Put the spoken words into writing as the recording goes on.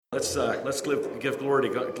Let's give glory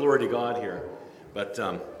to God here. But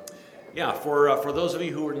for those of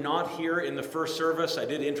you who were not here in the first service, I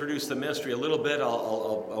did introduce the ministry a little bit.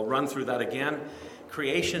 I'll run through that again.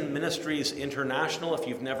 Creation Ministries International. If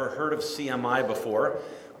you've never heard of CMI before,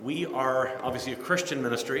 we are obviously a Christian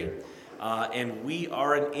ministry, and we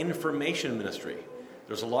are an information ministry.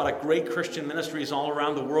 There's a lot of great Christian ministries all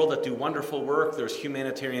around the world that do wonderful work. There's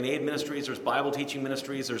humanitarian aid ministries, there's Bible teaching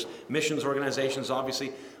ministries, there's missions organizations,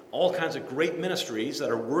 obviously. All kinds of great ministries that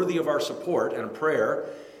are worthy of our support and prayer.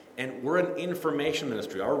 And we're an information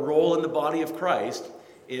ministry. Our role in the body of Christ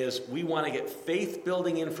is we want to get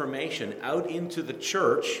faith-building information out into the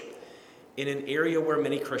church in an area where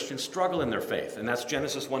many Christians struggle in their faith. And that's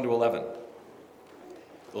Genesis 1 to 11.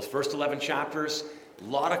 Those first 11 chapters, a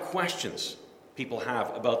lot of questions people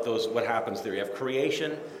have about what happens there. You have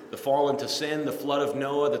creation, the fall into sin, the flood of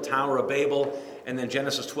Noah, the Tower of Babel, and then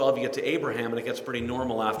Genesis 12, you get to Abraham, and it gets pretty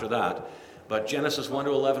normal after that. But Genesis 1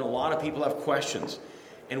 to 11, a lot of people have questions.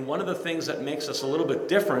 And one of the things that makes us a little bit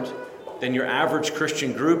different than your average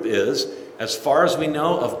Christian group is, as far as we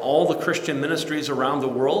know, of all the Christian ministries around the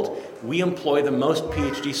world, we employ the most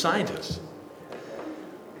PhD scientists.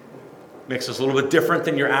 Makes us a little bit different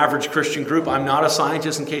than your average Christian group. I'm not a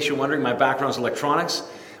scientist, in case you're wondering. My background is electronics.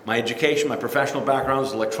 My education, my professional background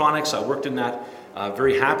is electronics. I worked in that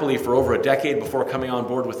very happily for over a decade before coming on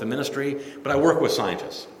board with the ministry. But I work with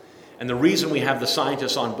scientists. And the reason we have the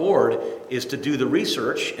scientists on board is to do the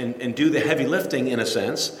research and do the heavy lifting, in a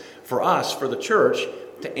sense, for us, for the church,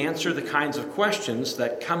 to answer the kinds of questions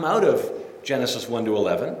that come out of Genesis 1 to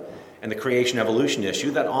 11 and the creation evolution issue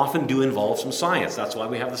that often do involve some science. That's why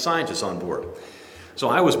we have the scientists on board. So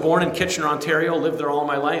I was born in Kitchener, Ontario, lived there all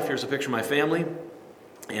my life. Here's a picture of my family.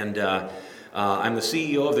 And I'm the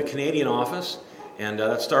CEO of the Canadian office. And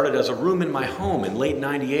that started as a room in my home in late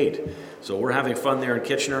 98. So we're having fun there in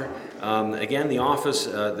Kitchener. Again, the office,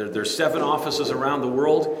 there's 7 offices around the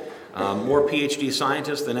world. More PhD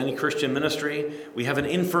scientists than any Christian ministry. We have an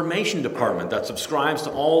information department that subscribes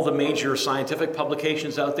to all the major scientific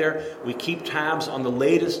publications out there. We keep tabs on the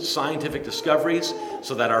latest scientific discoveries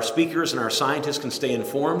so that our speakers and our scientists can stay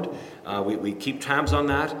informed. We keep tabs on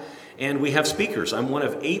that. And we have speakers. I'm one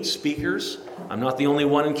of 8 speakers. I'm not the only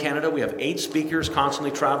one in Canada. We have 8 speakers constantly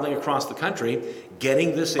traveling across the country,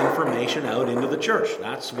 getting this information out into the church.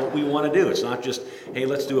 That's what we want to do. It's not just, hey,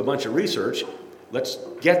 let's do a bunch of research. Let's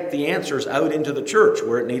get the answers out into the church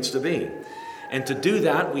where it needs to be. And to do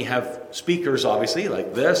that, we have speakers, obviously,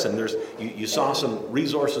 like this, and you saw some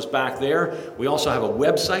resources back there. We also have a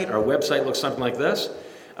website. Our website looks something like this.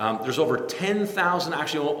 There's over 10,000,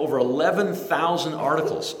 actually over 11,000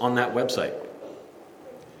 articles on that website.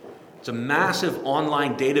 It's a massive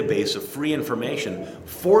online database of free information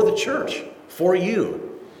for the church, for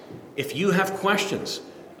you. If you have questions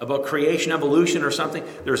about creation, evolution, or something,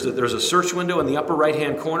 there's a search window in the upper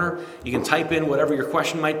right-hand corner. You can type in whatever your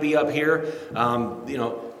question might be up here.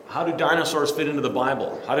 How do dinosaurs fit into the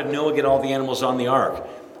Bible? How did Noah get all the animals on the ark?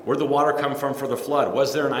 Where did the water come from for the flood?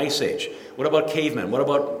 Was there an ice age? What about cavemen? What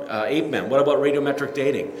about ape men? What about radiometric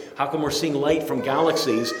dating? How come we're seeing light from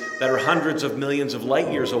galaxies that are hundreds of millions of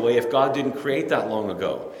light years away if God didn't create that long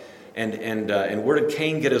ago? And where did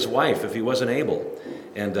Cain get his wife if he wasn't able?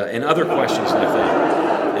 And other questions like that.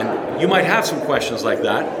 And you might have some questions like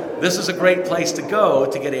that. This is a great place to go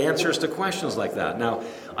to get answers to questions like that. Now,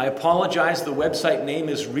 I apologize, the website name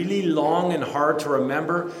is really long and hard to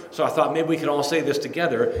remember, so I thought maybe we could all say this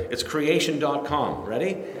together. It's creation.com.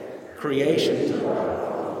 Ready?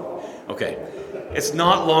 Creation.com. Okay. It's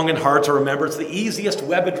not long and hard to remember. It's the easiest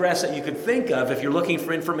web address that you could think of if you're looking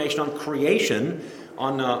for information on creation,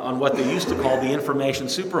 on what they used to call the information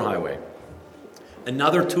superhighway.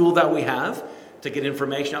 Another tool that we have to get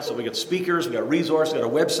information out, so we got speakers, we got resources, we got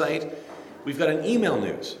a website, we've got an email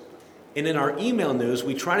news. And in our email news,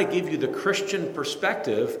 we try to give you the Christian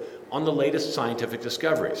perspective on the latest scientific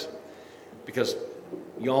discoveries. Because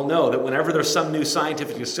you all know that whenever there's some new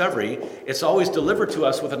scientific discovery, it's always delivered to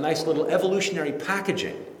us with a nice little evolutionary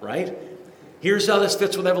packaging, right? Here's how this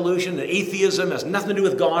fits with evolution, and atheism has nothing to do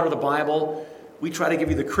with God or the Bible. We try to give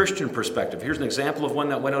you the Christian perspective. Here's an example of one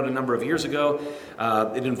that went out a number of years ago.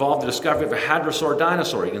 It involved the discovery of a hadrosaur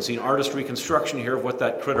dinosaur. You can see an artist reconstruction here of what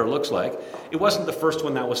that critter looks like. It wasn't the first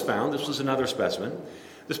one that was found. This was another specimen.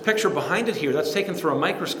 This picture behind it here, that's taken through a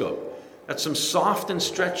microscope. That's some soft and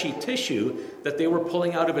stretchy tissue that they were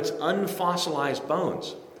pulling out of its unfossilized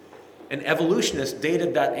bones. And evolutionists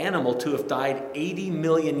dated that animal to have died 80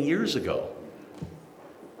 million years ago.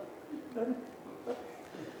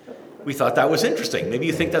 We thought that was interesting. Maybe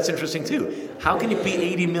you think that's interesting too. How can it be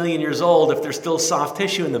 80 million years old if there's still soft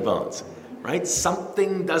tissue in the bones? right?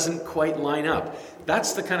 Something doesn't quite line up.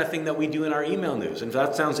 That's the kind of thing that we do in our email news. And if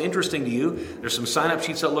that sounds interesting to you, there's some sign-up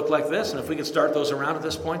sheets that look like this, and if we could start those around at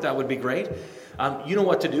this point, that would be great. You know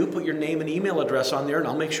what to do. Put your name and email address on there, and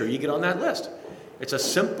I'll make sure you get on that list. It's a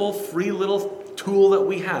simple, free little tool that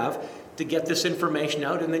we have to get this information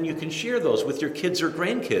out, and then you can share those with your kids or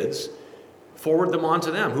grandkids. Forward them on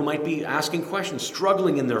to them who might be asking questions,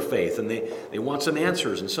 struggling in their faith, and they want some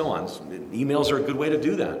answers and so on. Emails are a good way to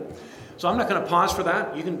do that. So I'm not going to pause for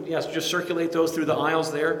that. You can just circulate those through the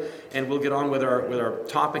aisles there, and we'll get on with our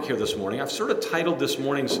topic here this morning. I've sort of titled this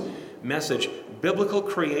morning's message, Biblical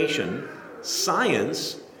Creation,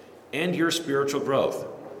 Science, and Your Spiritual Growth.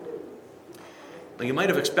 Now, you might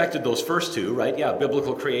have expected those first two, right? Yeah,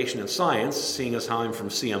 biblical creation and science, seeing as how I'm from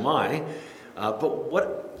CMI. But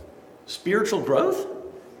what... Spiritual growth?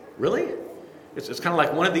 Really? It's kind of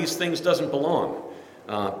like one of these things doesn't belong.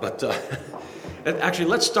 Actually,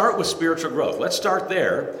 let's start with spiritual growth. Let's start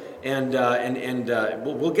there, and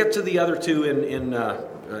we'll get to the other two in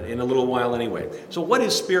a little while anyway. So what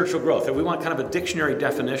is spiritual growth? If we want kind of a dictionary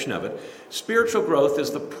definition of it, spiritual growth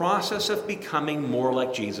is the process of becoming more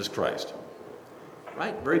like Jesus Christ.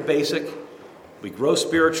 Right? Very basic. We grow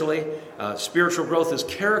spiritually. Spiritual growth is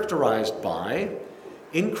characterized by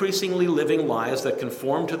increasingly living lives that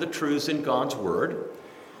conform to the truths in God's Word.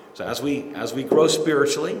 So as we grow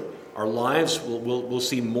spiritually, our lives will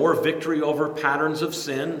see more victory over patterns of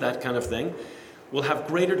sin, that kind of thing. We'll have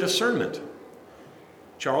greater discernment.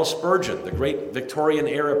 Charles Spurgeon, the great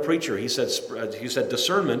Victorian-era preacher, he said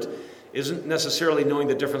discernment isn't necessarily knowing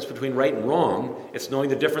the difference between right and wrong. It's knowing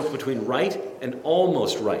the difference between right and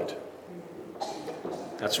almost right.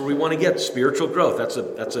 That's where we want to get spiritual growth. That's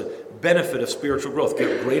a benefit of spiritual growth,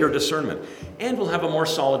 get greater discernment. And we'll have a more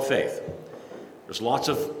solid faith. There's lots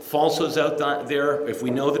of falsehoods out there. If we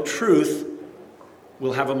know the truth,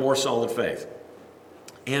 we'll have a more solid faith.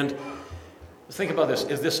 And think about this.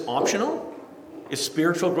 Is this optional? Is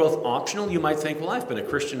spiritual growth optional? You might think, well, I've been a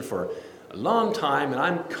Christian for a long time and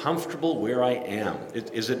I'm comfortable where I am.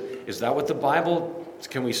 Is that what the Bible,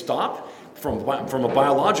 can we stop? From a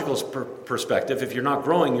biological perspective, if you're not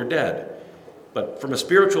growing, you're dead. But from a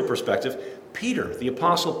spiritual perspective, Peter, the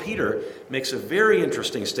Apostle Peter, makes a very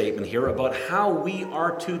interesting statement here about how we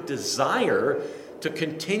are to desire to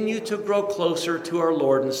continue to grow closer to our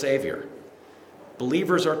Lord and Savior.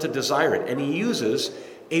 Believers are to desire it. And he uses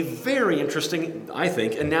a very interesting, I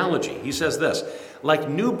think, analogy. He says this, like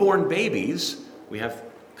newborn babies, we have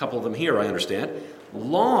a couple of them here, I understand,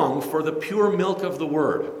 long for the pure milk of the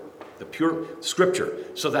Word. The pure Scripture,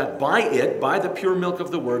 so that by the pure milk of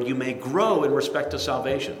the Word, you may grow in respect to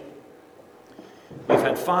salvation. We've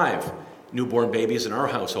had 5 newborn babies in our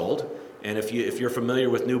household, and if you're familiar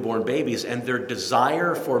with newborn babies and their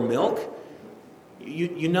desire for milk,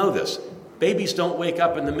 you know this. Babies don't wake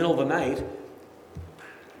up in the middle of the night,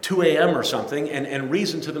 2 a.m. or something, and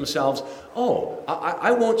reason to themselves,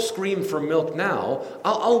 I won't scream for milk now.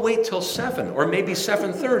 I'll wait till 7 or maybe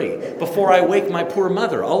 7:30 before I wake my poor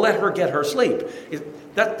mother. I'll let her get her sleep.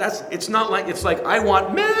 It's not like, it's like, I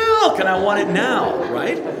want milk and I want it now,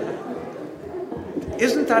 right?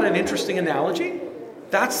 Isn't that an interesting analogy?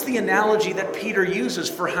 That's the analogy that Peter uses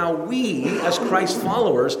for how we, as Christ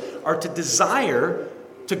followers, are to desire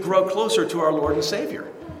to grow closer to our Lord and Savior.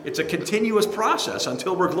 It's a continuous process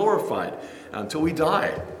until we're glorified, until we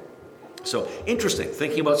die. So, interesting,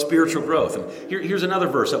 thinking about spiritual growth. And here's another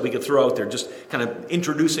verse that we could throw out there, just kind of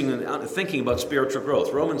introducing and thinking about spiritual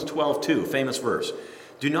growth. Romans 12:2, famous verse.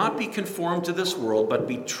 Do not be conformed to this world, but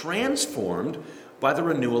be transformed by the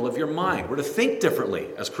renewal of your mind. We're to think differently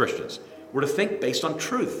as Christians. We're to think based on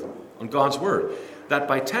truth, on God's Word. That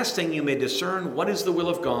by testing you may discern what is the will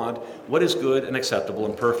of God, what is good and acceptable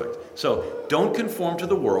and perfect. So don't conform to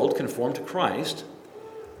the world, conform to Christ,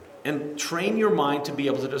 and train your mind to be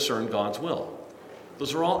able to discern God's will.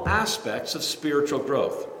 Those are all aspects of spiritual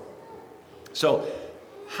growth. So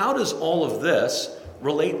how does all of this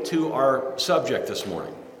relate to our subject this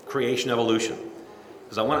morning, creation evolution?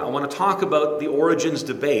 Because I want to talk about the origins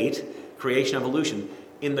debate, creation evolution,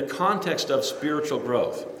 in the context of spiritual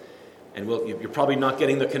growth. And you're probably not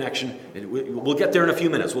getting the connection. We'll get there in a few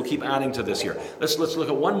minutes. We'll keep adding to this here. Let's look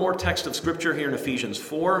at one more text of Scripture here in Ephesians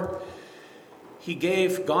 4.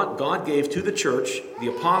 God gave to the church the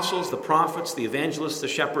apostles, the prophets, the evangelists, the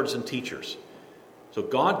shepherds, and teachers. So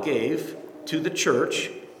God gave to the church,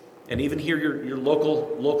 and even here your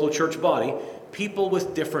local church body, people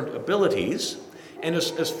with different abilities. And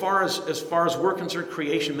as far as we're concerned,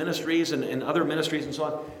 creation ministries and other ministries and so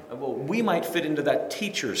on, well, we might fit into that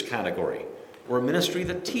teachers category. We're a ministry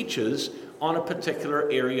that teaches on a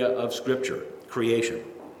particular area of Scripture, creation.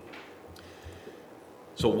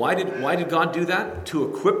 So why did God do that? To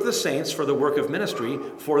equip the saints for the work of ministry,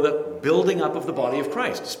 for the building up of the body of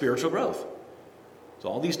Christ, spiritual growth. So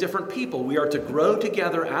all these different people, we are to grow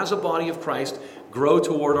together as a body of Christ, grow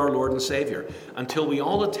toward our Lord and Savior, until we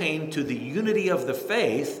all attain to the unity of the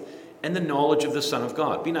faith and the knowledge of the Son of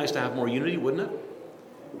God. Be nice to have more unity, wouldn't it?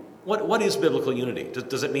 What is biblical unity?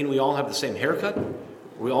 Does it mean we all have the same haircut?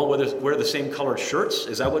 We all wear the same colored shirts?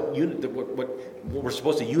 Is that what we're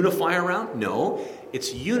supposed to unify around? No,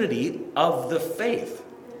 it's unity of the faith.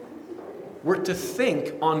 We're to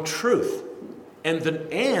think on truth and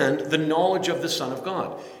the knowledge of the Son of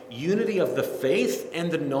God. Unity of the faith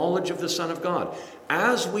and the knowledge of the Son of God.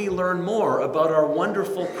 As we learn more about our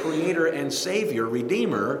wonderful Creator and Savior,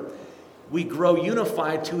 Redeemer, we grow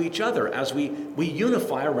unified to each other as we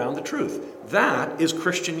unify around the truth. That is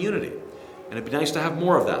Christian unity. And it'd be nice to have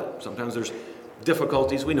more of that. Sometimes there's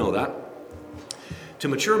difficulties, we know that. To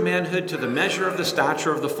mature manhood, to the measure of the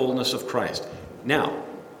stature of the fullness of Christ. Now,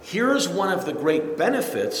 here's one of the great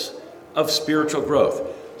benefits of spiritual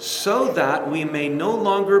growth. So that we may no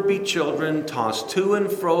longer be children tossed to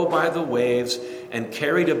and fro by the waves and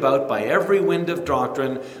carried about by every wind of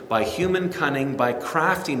doctrine, by human cunning, by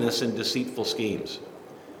craftiness and deceitful schemes.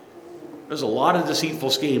 There's a lot of deceitful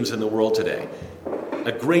schemes in the world today.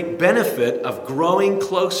 A great benefit of growing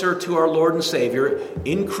closer to our Lord and Savior,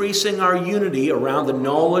 increasing our unity around the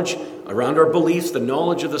knowledge, around our beliefs, the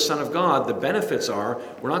knowledge of the Son of God, the benefits are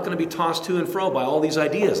we're not going to be tossed to and fro by all these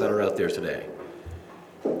ideas that are out there today.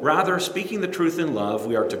 Rather, speaking the truth in love,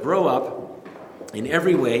 we are to grow up in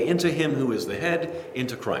every way into Him who is the head,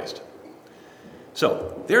 into Christ.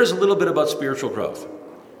 So, there's a little bit about spiritual growth.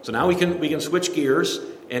 So now we can switch gears,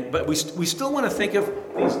 but we still want to think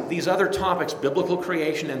of these other topics, biblical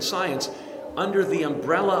creation and science, under the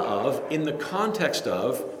umbrella of, in the context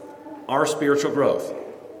of, our spiritual growth.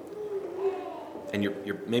 And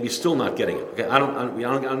you're maybe still not getting it. Okay, I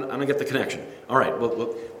don't get the connection. All right,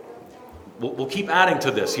 we'll keep adding to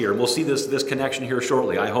this here, and we'll see this connection here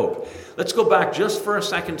shortly, I hope. Let's go back just for a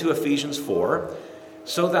second to Ephesians 4.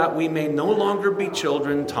 So that we may no longer be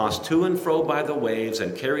children tossed to and fro by the waves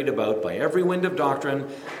and carried about by every wind of doctrine,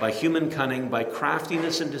 by human cunning, by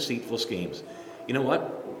craftiness and deceitful schemes. You know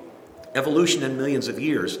what? Evolution in millions of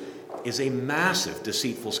years is a massive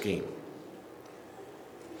deceitful scheme.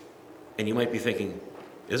 And you might be thinking,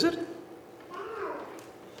 is it?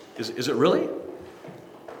 Is it really?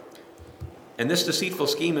 And this deceitful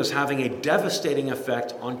scheme is having a devastating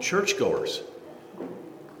effect on churchgoers.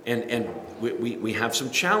 And we have some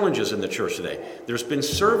challenges in the church today. There's been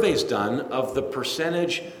surveys done of the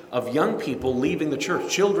percentage of young people leaving the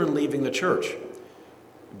church, children leaving the church,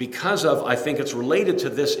 because of, I think it's related to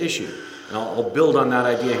this issue. And I'll build on that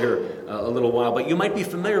idea here a little while, but you might be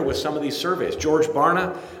familiar with some of these surveys. George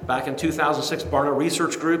Barna, back in 2006, Barna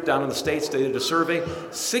Research Group down in the States, they did a survey.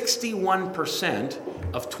 61%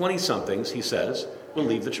 of 20-somethings, he says, will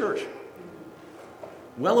leave the church.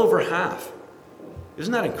 Well over half.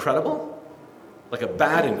 Isn't that incredible? Like a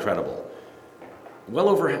bad incredible. Well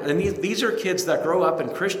over, and these are kids that grow up in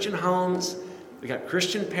Christian homes. They got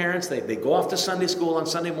Christian parents. They go off to Sunday school on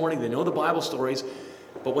Sunday morning. They know the Bible stories.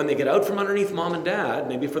 But when they get out from underneath mom and dad,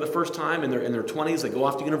 maybe for the first time in their 20s, they go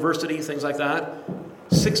off to university, things like that,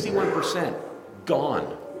 61%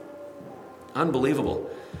 gone. Unbelievable.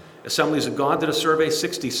 Assemblies of God did a survey,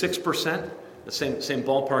 66%, the same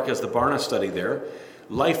ballpark as the Barna study there.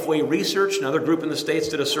 Lifeway Research, another group in the States,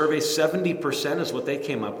 did a survey. 70% is what they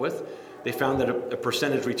came up with. They found that a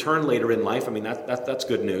percentage return later in life. I mean, that's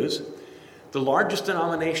good news. The largest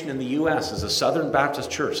denomination in the U.S. is the Southern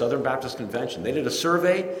Baptist Church, Southern Baptist Convention. They did a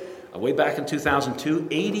survey way back in 2002,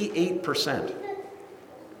 88%.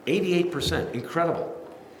 88%, incredible.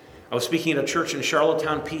 I was speaking at a church in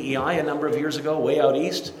Charlottetown, PEI, a number of years ago, way out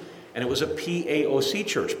east, and it was a PAOC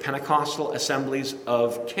church, Pentecostal Assemblies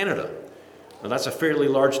of Canada. Now, that's a fairly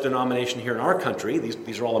large denomination here in our country.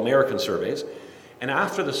 These are all American surveys. And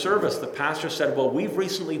after the service, the pastor said, well, we've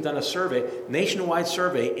recently done a survey, nationwide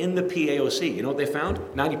survey in the PAOC. You know what they found?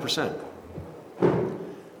 90%.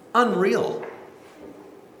 Unreal.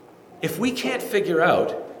 If we can't figure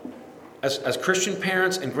out, as Christian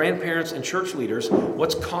parents and grandparents and church leaders,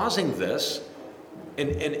 what's causing this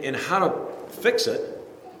and how to fix it,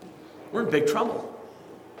 we're in big trouble,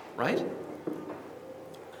 right?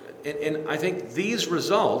 And I think these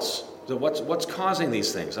results, so what's causing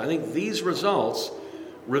these things? I think these results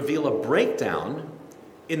reveal a breakdown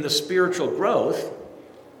in the spiritual growth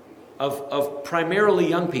of primarily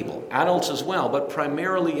young people, adults as well, but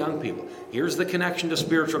primarily young people. Here's the connection to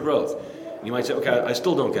spiritual growth. You might say, okay, I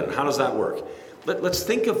still don't get it. How does that work? Let's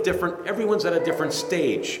think of everyone's at a different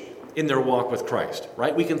stage in their walk with Christ,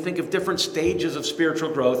 right? We can think of different stages of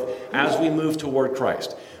spiritual growth as we move toward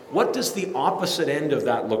Christ. What does the opposite end of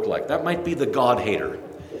that look like? That might be the God hater,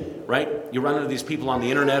 right? You run into these people on the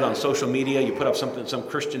internet, on social media, you put up some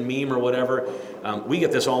Christian meme or whatever. We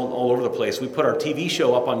get this all over the place. We put our TV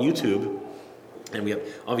show up on YouTube, and we have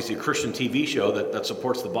obviously a Christian TV show that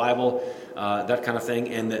supports the Bible, that kind of thing,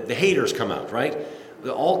 and the haters come out, right?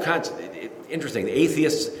 All kinds, interesting. The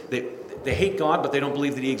atheists, they hate God, but they don't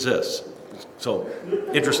believe that he exists. So,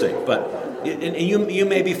 interesting. But and you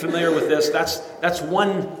may be familiar with this. That's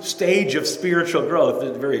one stage of spiritual growth,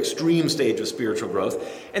 a very extreme stage of spiritual growth.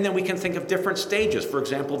 And then we can think of different stages. For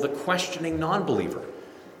example, the questioning non-believer.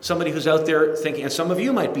 Somebody who's out there thinking, and some of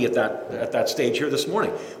you might be at that stage here this morning.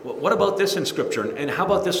 What about this in Scripture? And how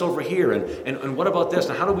about this over here? And what about this?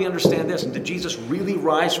 And how do we understand this? And did Jesus really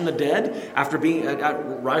rise from the dead after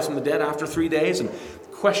 3 days? And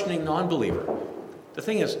questioning non-believer. The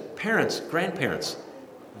thing is, parents, grandparents,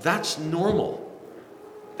 that's normal.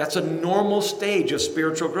 That's a normal stage of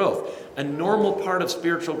spiritual growth. A normal part of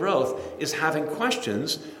spiritual growth is having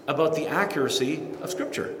questions about the accuracy of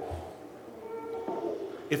Scripture.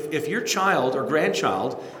 If your child or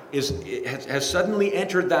grandchild has suddenly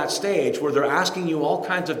entered that stage where they're asking you all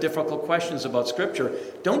kinds of difficult questions about Scripture,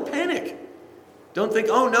 don't panic. Don't think,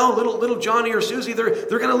 oh no, little Johnny or Susie, they're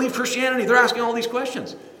going to leave Christianity. They're asking all these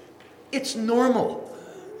questions. It's normal.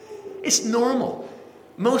 It's normal.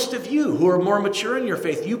 Most of you who are more mature in your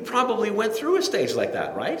faith, you probably went through a stage like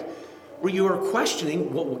that, right? Where you are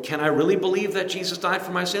questioning, well, can I really believe that Jesus died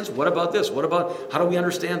for my sins? What about this? What about, how do we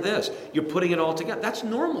understand this? You're putting it all together. That's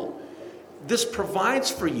normal. This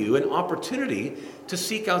provides for you an opportunity to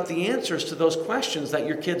seek out the answers to those questions that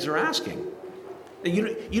your kids are asking.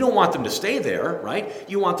 You don't want them to stay there, right?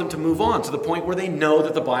 You want them to move on to the point where they know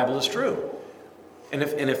that the Bible is true. And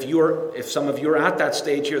if some of you are at that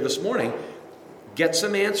stage here this morning, get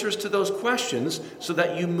some answers to those questions so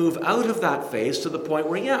that you move out of that phase to the point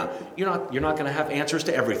where, you're not going to have answers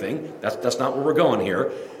to everything. That's not where we're going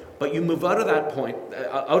here. But you move out of that point,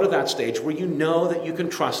 out of that stage where you know that you can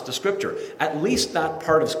trust the Scripture. At least that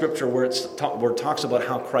part of Scripture where it talks about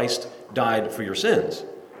how Christ died for your sins.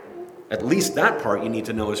 At least that part you need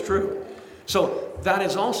to know is true. So that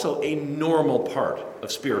is also a normal part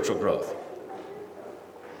of spiritual growth.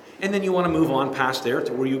 And then you want to move on past there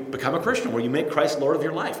to where you become a Christian, where you make Christ Lord of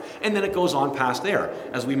your life. And then it goes on past there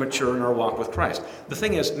as we mature in our walk with Christ. The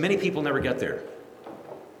thing is, many people never get there.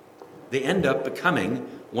 They end up becoming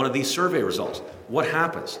one of these survey results. What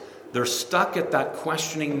happens? They're stuck at that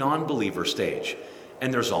questioning non-believer stage.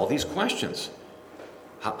 And there's all these questions.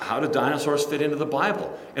 How do dinosaurs fit into the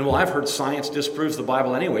Bible? And I've heard science disproves the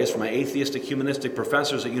Bible anyways from my atheistic humanistic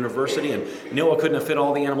professors at university, and Noah couldn't have fit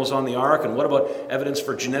all the animals on the ark, and what about evidence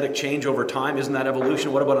for genetic change over time? Isn't that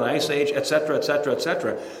evolution? What about an ice age? Etc., etc.,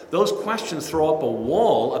 etc. Those questions throw up a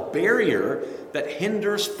wall, a barrier that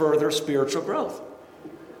hinders further spiritual growth.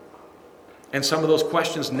 And some of those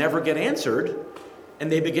questions never get answered,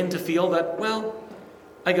 and they begin to feel that,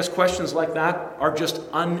 I guess questions like that are just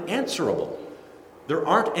unanswerable. There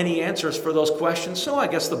aren't any answers for those questions, so I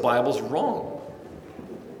guess the Bible's wrong.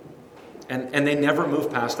 And they never move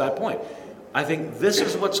past that point. I think this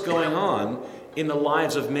is what's going on in the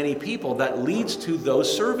lives of many people that leads to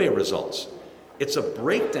those survey results. It's a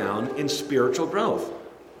breakdown in spiritual growth.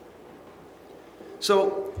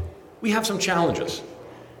 So we have some challenges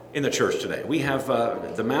in the church today. We have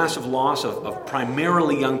the massive loss of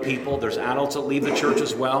primarily young people. There's adults that leave the church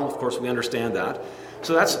as well. Of course, we understand that.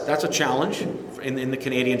 So that's a challenge in the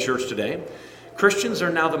Canadian church today. Christians are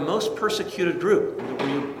now the most persecuted group.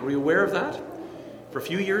 Were you aware of that? For a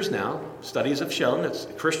few years now, studies have shown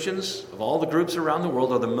that Christians of all the groups around the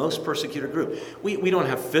world are the most persecuted group. We don't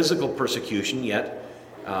have physical persecution yet.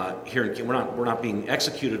 Here we're not being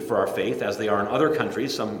executed for our faith as they are in other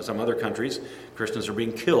countries. Some other countries, Christians are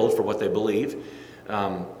being killed for what they believe.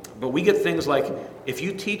 But we get things like, if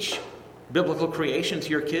you teach biblical creation to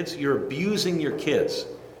your kids, you're abusing your kids.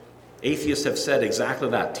 Atheists have said exactly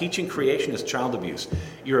that. Teaching creation is child abuse.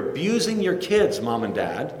 You're abusing your kids, mom and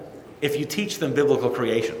dad, if you teach them biblical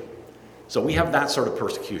creation. So we have that sort of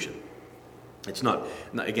persecution. It's not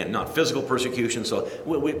physical persecution. So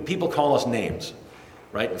people call us names,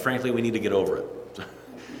 right? And frankly, we need to get over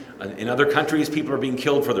it. In other countries, people are being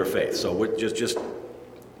killed for their faith. So we just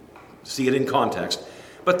see it in context.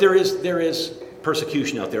 But there is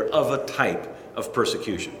persecution out there of a type of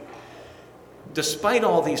persecution. Despite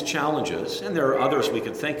all these challenges, and there are others we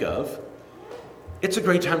could think of, it's a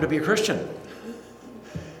great time to be a Christian.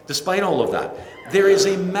 Despite all of that, there is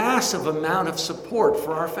a massive amount of support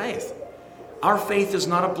for our faith. Our faith is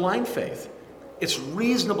not a blind faith. It's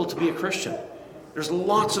reasonable to be a Christian. There's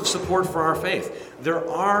lots of support for our faith. There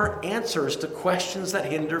are answers to questions that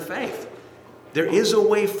hinder faith. There is a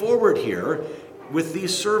way forward here with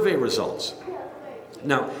these survey results.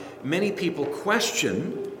 Now, many people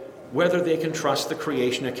question whether they can trust the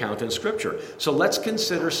creation account in Scripture. So let's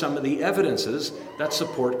consider some of the evidences that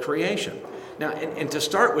support creation. Now, and to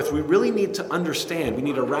start with, we really need to understand, we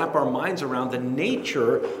need to wrap our minds around the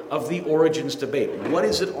nature of the origins debate. What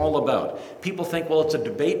is it all about? People think, well, it's a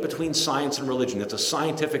debate between science and religion. It's a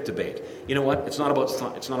scientific debate. You know what? It's not about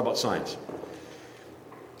science.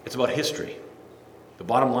 It's about history. The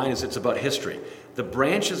bottom line is it's about history. The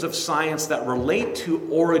branches of science that relate to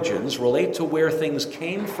origins, relate to where things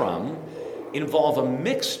came from, involve a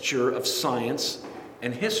mixture of science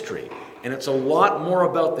and history. And it's a lot more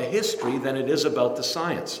about the history than it is about the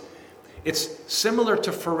science. It's similar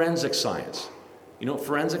to forensic science. You know what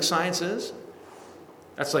forensic science is?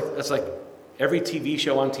 That's like every TV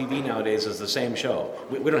show on TV nowadays is the same show.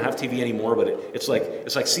 We don't have TV anymore, but it's like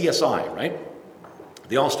CSI, right?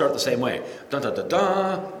 They all start the same way. Dun dun dun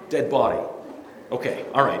dun, dead body. Okay,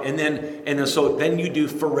 all right, and then you do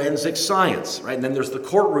forensic science, right? And then there's the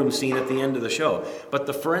courtroom scene at the end of the show. But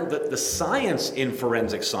the science in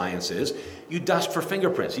forensic science is you dust for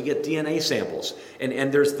fingerprints, you get DNA samples, and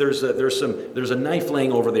there's a knife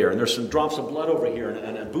laying over there, and there's some drops of blood over here,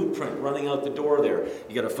 and a boot print running out the door there.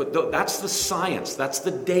 You got a foot. That's the science. That's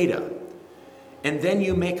the data, and then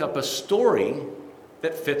you make up a story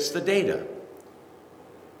that fits the data,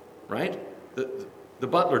 right? The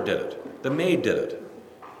butler did it. The maid did it.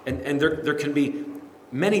 And there can be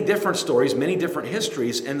many different stories, many different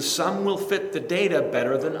histories, and some will fit the data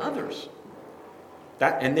better than others.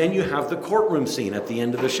 And then you have the courtroom scene at the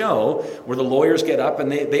end of the show where the lawyers get up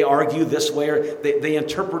and they argue this way, or they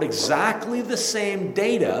interpret exactly the same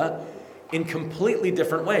data in completely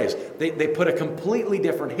different ways. They put a completely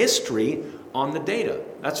different history on the data.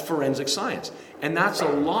 That's forensic science. And that's a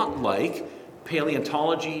lot like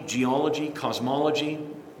paleontology, geology, cosmology,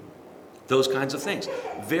 those kinds of things.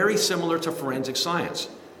 Very similar to forensic science.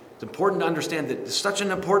 It's important to understand that it's such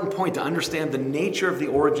an important point to understand the nature of the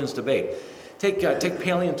origins debate. Take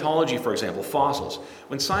paleontology, for example, fossils.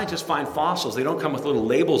 When scientists find fossils, they don't come with little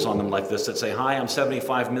labels on them like this that say, hi, I'm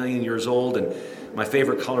 75 million years old, and my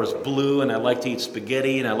favorite color is blue, and I like to eat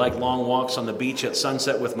spaghetti, and I like long walks on the beach at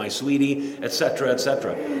sunset with my sweetie, etc.,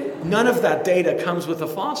 etc. None of that data comes with a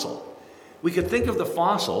fossil. We could think of the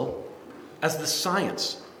fossil as the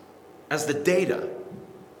science, as the data,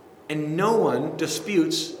 and no one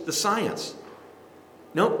disputes the science.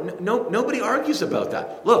 Nobody argues about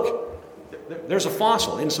that. Look, there's a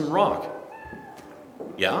fossil in some rock.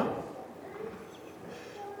 Yeah?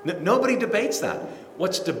 Nobody debates that.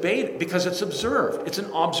 What's debated, because it's observed, it's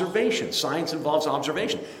an observation. Science involves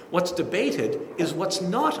observation. What's debated is what's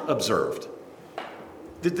not observed.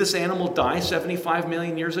 Did this animal die 75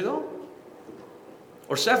 million years ago?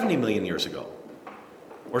 Or 70 million years ago?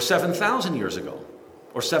 Or 7,000 years ago?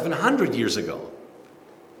 Or 700 years ago?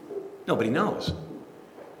 Nobody knows.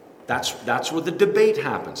 That's where the debate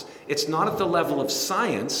happens. It's not at the level of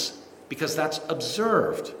science, because that's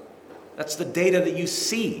observed. That's the data that you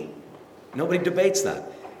see. Nobody debates that.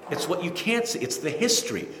 It's what you can't see. It's the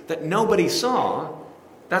history that nobody saw.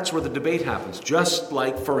 That's where the debate happens, just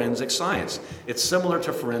like forensic science. It's similar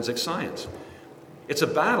to forensic science. It's a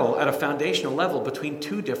battle at a foundational level between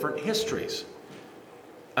two different histories.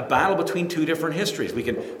 A battle between two different histories. We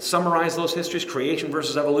can summarize those histories, creation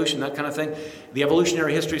versus evolution, that kind of thing. The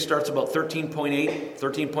evolutionary history starts about 13.8,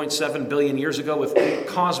 13.7 billion years ago with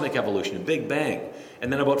cosmic evolution, a Big Bang.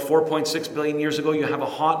 And then about 4.6 billion years ago, you have a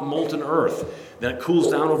hot molten Earth. Then it cools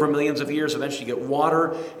down over millions of years. Eventually you get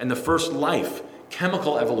water and the first life,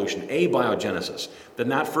 chemical evolution, abiogenesis. Then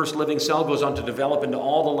that first living cell goes on to develop into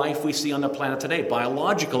all the life we see on the planet today,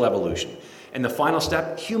 biological evolution. And the final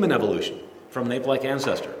step, human evolution, from an ape-like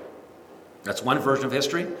ancestor. That's one version of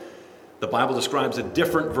history. The Bible describes a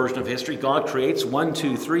different version of history. God creates 1,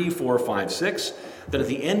 2, 3, 4, 5, 6. Then at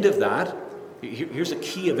the end of that, here's a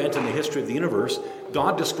key event in the history of the universe.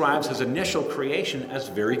 God describes his initial creation as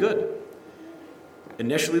very good.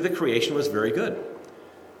 Initially, the creation was very good.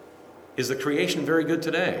 Is the creation very good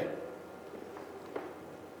today?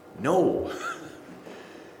 No.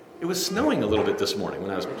 It was snowing a little bit this morning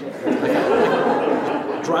when I was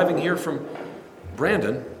driving here from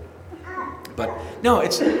Brandon. But no,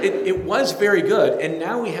 it was very good, and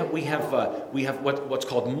now we have what's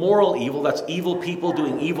called moral evil. That's evil people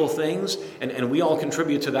doing evil things, and we all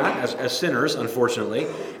contribute to that as sinners, unfortunately.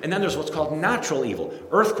 And then there's what's called natural evil: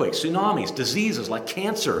 earthquakes, tsunamis, diseases like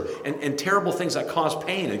cancer, and terrible things that cause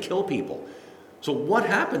pain and kill people. So what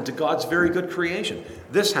happened to God's very good creation?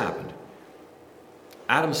 This happened.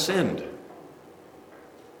 Adam sinned.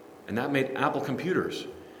 And that made Apple computers.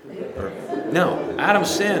 No, Adam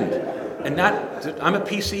sinned. And that, I'm a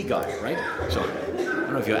PC guy, right? So, I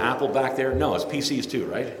don't know if you have Apple back there. No, it's PCs too,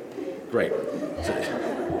 right? Great. So,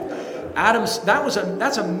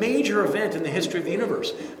 that's a major event in the history of the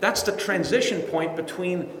universe. That's the transition point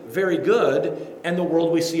between very good and the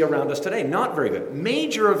world we see around us today. Not very good.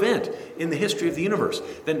 Major event in the history of the universe.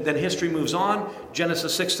 Then history moves on.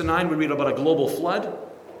 Genesis 6-9, we read about a global flood,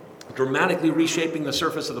 dramatically reshaping the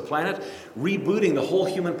surface of the planet, rebooting the whole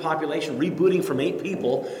human population, rebooting from 8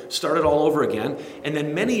 people, started all over again. And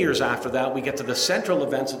then many years after that, we get to the central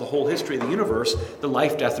events of the whole history of the universe, the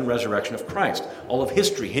life, death, and resurrection of Christ. All of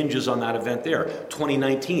history hinges on that event there.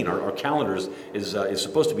 2019, our calendar is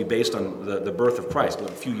supposed to be based on the birth of Christ, a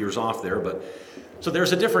few years off there. But so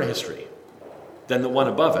there's a different history than the one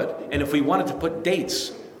above it. And if we wanted to put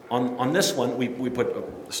dates on this one, we put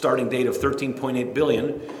a starting date of 13.8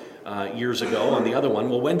 billion years ago on the other one.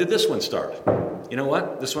 Well, when did this one start? You know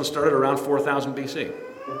what? This one started around 4000 BC.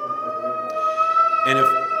 And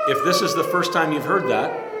if this is the first time you've heard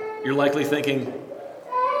that, you're likely thinking,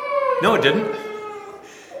 no, it didn't.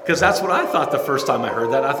 Because that's what I thought the first time I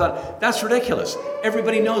heard that. I thought, that's ridiculous.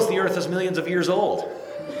 Everybody knows the earth is millions of years old.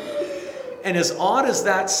 And as odd as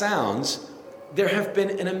that sounds, there have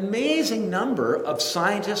been an amazing number of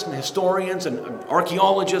scientists and historians and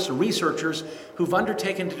archaeologists and researchers who've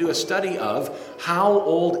undertaken to do a study of how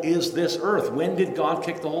old is this earth? When did God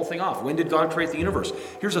kick the whole thing off? When did God create the universe?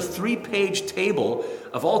 Here's a 3-page table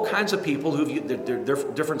of all kinds of people who've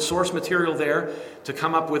used different source material there to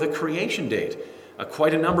come up with a creation date.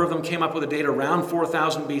 Quite a number of them came up with a date around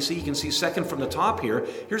 4000 BC. You can see second from the top here.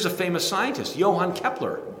 Here's a famous scientist, Johann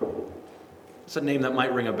Kepler. It's a name that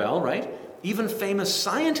might ring a bell, right? Even famous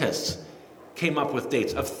scientists came up with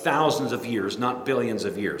dates of thousands of years, not billions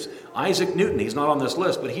of years. Isaac Newton, he's not on this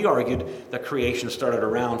list, but he argued that creation started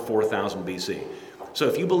around 4000 BC. So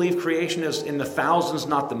if you believe creation is in the thousands,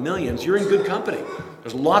 not the millions, you're in good company.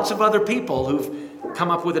 There's lots of other people who've come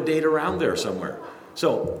up with a date around there somewhere.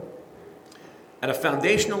 So at a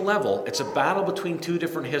foundational level, it's a battle between 2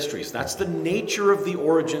 different histories. That's the nature of the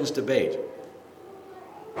origins debate.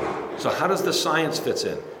 So how does the science fit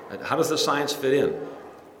in? How does the science fit in?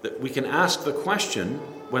 That we can ask the question,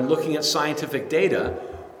 when looking at scientific data,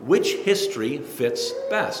 which history fits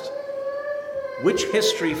best? Which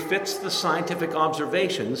history fits the scientific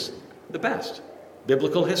observations the best?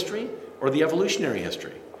 Biblical history or the evolutionary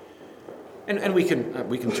history? And we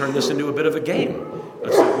can turn this into a bit of a game.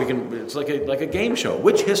 It's like a game show.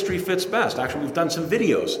 Which history fits best? Actually, we've done some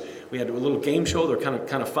videos. We had a little game show. They're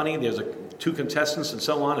kind of funny. There's 2 contestants and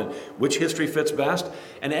so on. And which history fits best?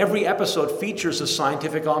 And every episode features a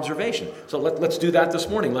scientific observation. So let's do that this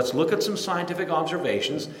morning. Let's look at some scientific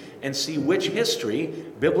observations and see which history,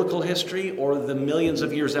 biblical history or the millions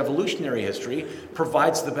of years evolutionary history,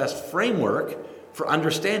 provides the best framework for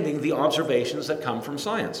understanding the observations that come from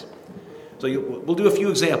science. So we'll do a few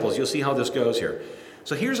examples. You'll see how this goes here.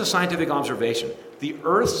 So here's a scientific observation. The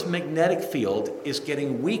Earth's magnetic field is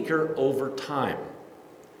getting weaker over time.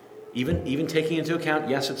 Even taking into account,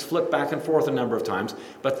 yes, it's flipped back and forth a number of times,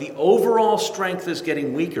 but the overall strength is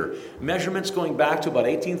getting weaker. Measurements going back to about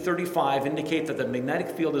 1835 indicate that the magnetic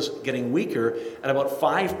field is getting weaker at about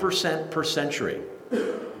 5% per century.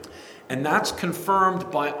 And that's confirmed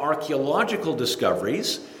by archaeological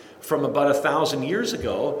discoveries from about 1,000 years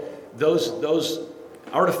ago. Those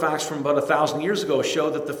artifacts from about 1,000 years ago show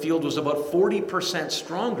that the field was about 40%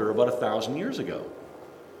 stronger about 1,000 years ago.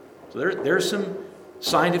 So there's some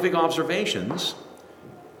scientific observations.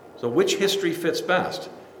 So which history fits best?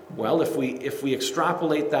 Well, if we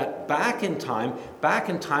extrapolate that back in time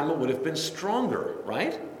it would have been stronger,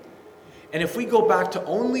 right? And if we go back to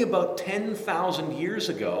only about 10,000 years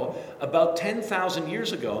ago,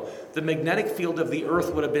 the magnetic field of the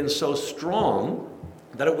Earth would have been so strong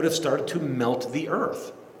that it would have started to melt the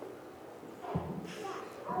Earth.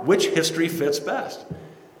 Which history fits best?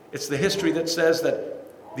 It's the history that says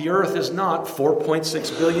that the Earth is not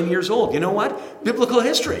 4.6 billion years old. You know what? Biblical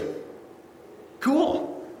history.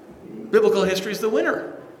 Cool. Biblical history is the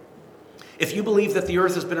winner. If you believe that the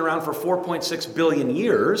Earth has been around for 4.6 billion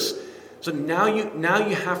years, so now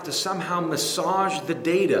you have to somehow massage the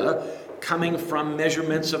data coming from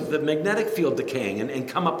measurements of the magnetic field decaying and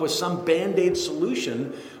come up with some band-aid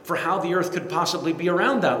solution for how the Earth could possibly be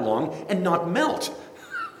around that long and not melt.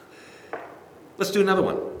 Let's do another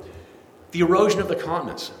one. The erosion of the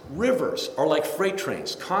continents. Rivers are like freight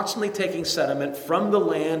trains, constantly taking sediment from the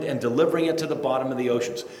land and delivering it to the bottom of the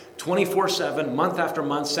oceans. 24/7, month after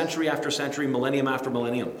month, century after century, millennium after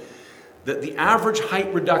millennium. The average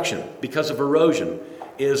height reduction because of erosion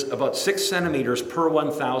is about 6 centimeters per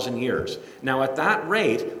 1,000 years. Now at that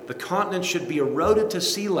rate, the continent should be eroded to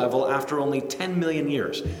sea level after only 10 million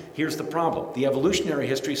years. Here's the problem. The evolutionary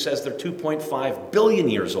history says they're 2.5 billion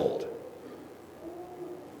years old.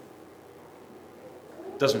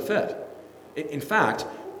 Doesn't fit. In fact,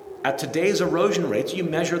 at today's erosion rates, you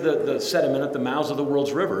measure the sediment at the mouths of the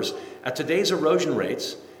world's rivers. At today's erosion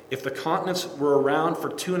rates, if the continents were around for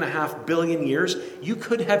 2.5 billion years, you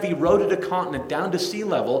could have eroded a continent down to sea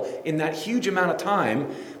level in that huge amount of time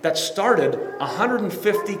that started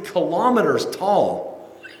 150 kilometers tall.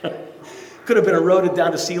 Could have been eroded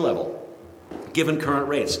down to sea level, given current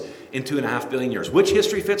rates, in 2.5 billion years. Which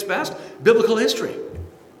history fits best? Biblical history.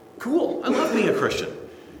 Cool. I love being a Christian.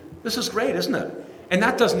 This is great, isn't it? And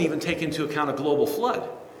that doesn't even take into account a global flood.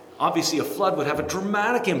 Obviously, a flood would have a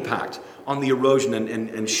dramatic impact on the erosion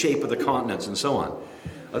and shape of the continents and so on.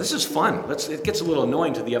 This is fun. It gets a little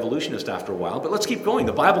annoying to the evolutionist after a while, but let's keep going.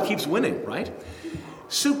 The Bible keeps winning, right?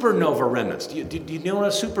 Supernova remnants. Do you know what a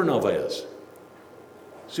supernova is?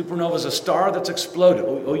 Supernova is a star that's exploded.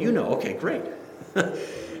 Oh, you know. Okay, great.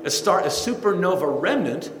 A supernova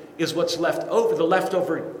remnant is what's left over, the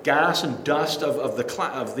leftover gas and dust of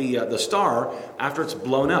the star after it's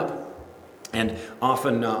blown up. And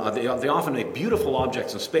often, they often make beautiful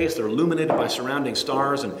objects in space. They're illuminated by surrounding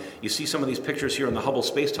stars. And you see some of these pictures here on the Hubble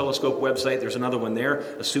Space Telescope website. There's another one there,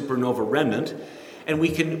 a supernova remnant. And we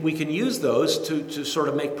can use those to sort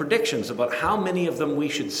of make predictions about how many of them we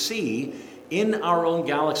should see in our own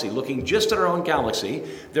galaxy. Looking just at our own galaxy,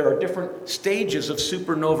 there are different stages of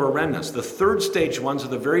supernova remnants. The third stage ones are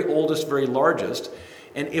the very oldest, very largest.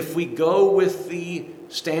 And if we go with the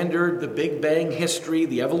standard, the Big Bang history,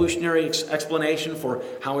 the evolutionary explanation for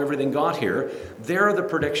how everything got here, there are the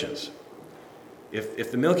predictions.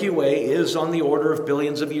 If the Milky Way is on the order of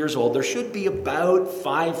billions of years old, there should be about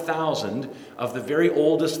 5,000 of the very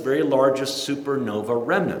oldest, very largest supernova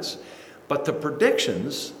remnants. But the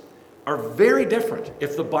predictions are very different.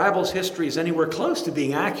 If the Bible's history is anywhere close to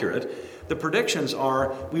being accurate, the predictions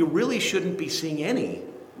are we really shouldn't be seeing any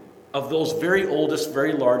of those very oldest,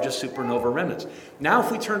 very largest supernova remnants. Now if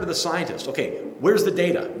we turn to the scientists, okay, where's the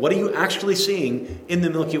data? What are you actually seeing in the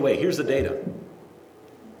Milky Way? Here's the data.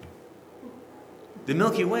 The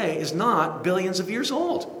Milky Way is not billions of years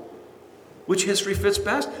old. Which history fits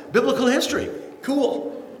best? Biblical history.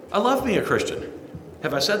 Cool. I love being a Christian.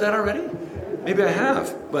 Have I said that already? Maybe I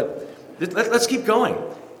have, but let's keep going.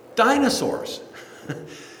 Dinosaurs.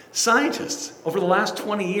 Scientists over the last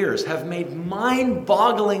 20 years have made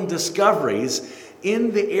mind-boggling discoveries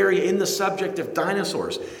in the area, in the subject of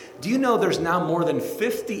dinosaurs. Do you know there's now more than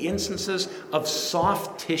 50 instances of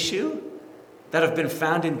soft tissue that have been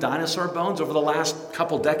found in dinosaur bones over the last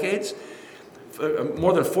couple decades?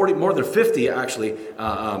 More than 50 actually,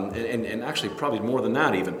 and actually probably more than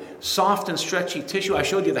that even. Soft and stretchy tissue. I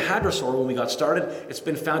showed you the hadrosaur when we got started. It's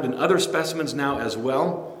been found in other specimens now as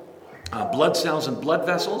well. Blood cells and blood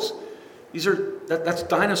vessels. That's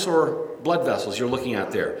dinosaur blood vessels you're looking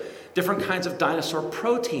at there. Different kinds of dinosaur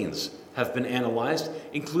proteins have been analyzed,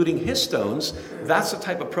 including histones. That's the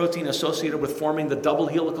type of protein associated with forming the double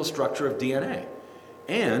helical structure of DNA.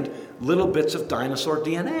 And little bits of dinosaur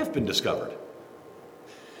DNA have been discovered.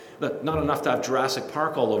 But not enough to have Jurassic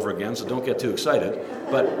Park all over again, so don't get too excited.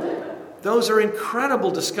 But those are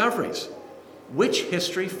incredible discoveries. Which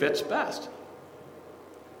history fits best?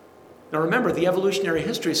 Now remember, the evolutionary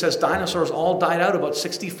history says dinosaurs all died out about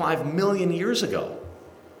 65 million years ago.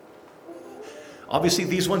 Obviously,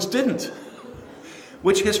 these ones didn't.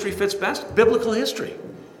 Which history fits best? Biblical history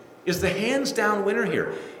is the hands-down winner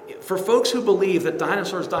here. For folks who believe that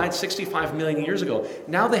dinosaurs died 65 million years ago,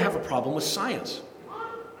 now they have a problem with science.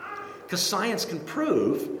 Because science can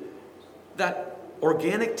prove that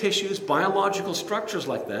organic tissues, biological structures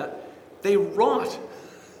like that, they rot.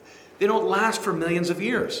 They don't last for millions of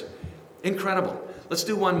years. Incredible. Let's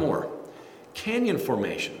do one more. Canyon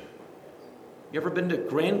formation. You ever been to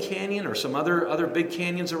Grand Canyon or some other big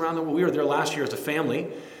canyons around the world? We were there last year as a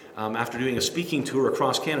family after doing a speaking tour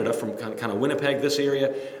across Canada from kind of Winnipeg, this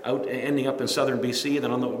area, out ending up in southern BC.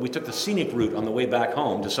 Then we took the scenic route on the way back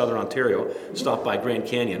home to southern Ontario, stopped by Grand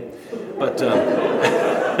Canyon. But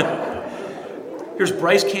here's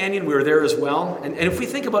Bryce Canyon. We were there as well. And if we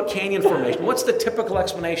think about canyon formation, what's the typical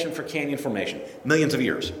explanation for canyon formation? Millions of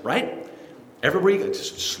years, right? Everybody,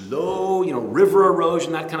 just slow, river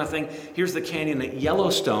erosion, that kind of thing. Here's the canyon at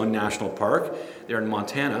Yellowstone National Park, there in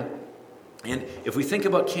Montana. And if we think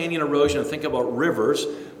about canyon erosion and think about rivers,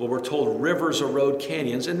 well, we're told rivers erode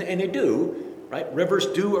canyons, and they do, right? Rivers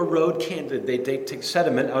do erode canyons. They take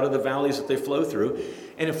sediment out of the valleys that they flow through.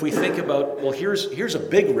 And if we think about, well, here's a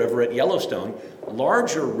big river at Yellowstone.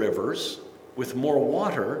 Larger rivers with more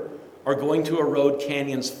water are going to erode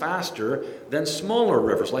canyons faster than smaller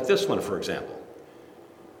rivers, like this one, for example.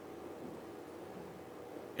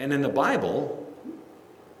 And in the Bible,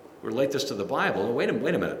 relate this to the Bible. Wait a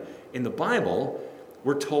minute. In the Bible,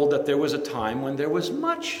 we're told that there was a time when there was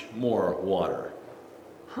much more water.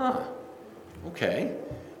 Okay.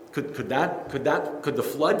 Could the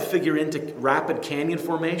flood figure into rapid canyon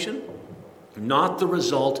formation? Not the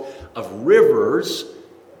result of rivers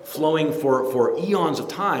flowing for eons of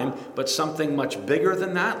time, but something much bigger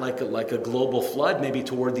than that, like a global flood, maybe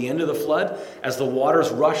toward the end of the flood. As the waters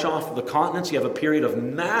rush off the continents, you have a period of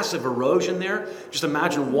massive erosion there. Just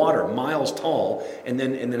imagine water miles tall, and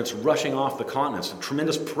then it's rushing off the continents.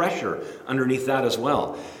 Tremendous pressure underneath that as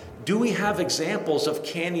well. Do we have examples of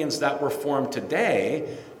canyons that were formed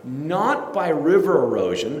today, not by river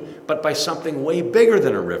erosion, but by something way bigger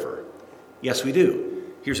than a river? Yes, we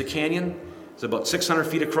do. Here's a canyon. It's about 600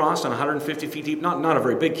 feet across and 150 feet deep. Not a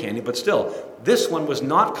very big canyon, but still. This one was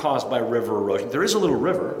not caused by river erosion. There is a little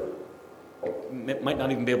river. You might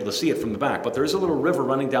not even be able to see it from the back, but there is a little river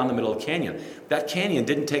running down the middle of the canyon. That canyon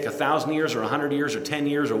didn't take 1,000 years or 100 years or 10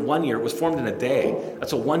 years or 1 year. It was formed in a day.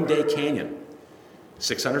 That's a one-day canyon.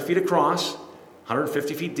 600 feet across,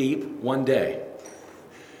 150 feet deep, 1 day.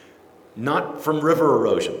 Not from river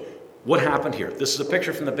erosion. What happened here? This is a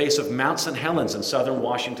picture from the base of Mount St. Helens in southern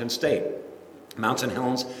Washington state. Mount St.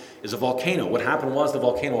 Helens is a volcano. What happened was the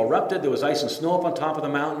volcano erupted. There was ice and snow up on top of the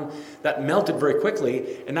mountain. That melted very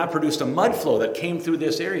quickly, and that produced a mud flow that came through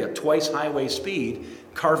this area, twice highway speed,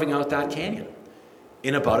 carving out that canyon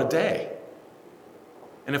in about a day.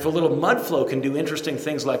 And if a little mud flow can do interesting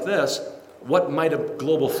things like this, what might a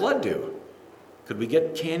global flood do? Could we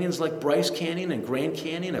get canyons like Bryce Canyon and Grand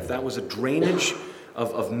Canyon if that was a drainage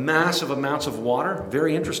of massive amounts of water?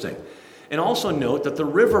 Very interesting. And also note that the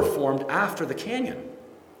river formed after the canyon.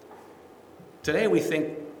 Today we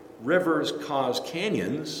think rivers cause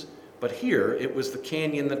canyons, but here it was the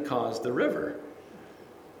canyon that caused the river.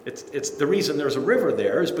 It's the reason there's a river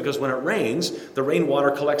there is because when it rains, the rainwater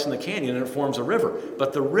collects in the canyon and it forms a river.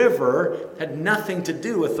 But the river had nothing to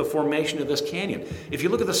do with the formation of this canyon. If you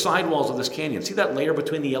look at the sidewalls of this canyon, see that layer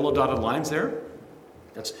between the yellow dotted lines there?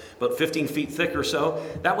 That's about 15 feet thick or so.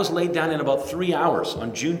 That was laid down in about 3 hours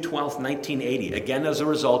on June 12th, 1980, again as a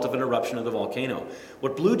result of an eruption of the volcano.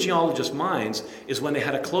 What blew geologists' minds is when they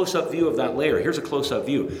had a close-up view of that layer. Here's a close-up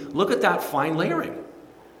view. Look at that fine layering.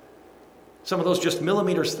 Some of those just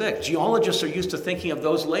millimeters thick. Geologists are used to thinking of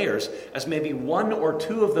those layers as maybe one or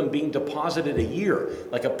two of them being deposited a year,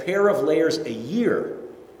 like a pair of layers a year.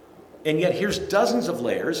 And yet here's dozens of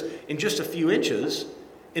layers in just a few inches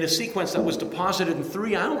in a sequence that was deposited in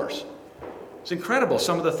 3 hours. It's incredible,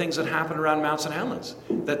 some of the things that happen around Mount St. Helens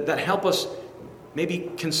that help us maybe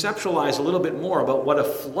conceptualize a little bit more about what a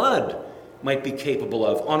flood might be capable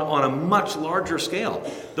of on a much larger scale.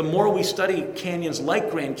 The more we study canyons like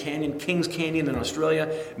Grand Canyon, Kings Canyon in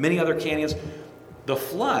Australia, many other canyons, the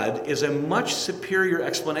flood is a much superior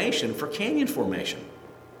explanation for canyon formation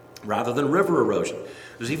rather than river erosion.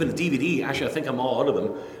 There's even a DVD, actually I think I'm all out of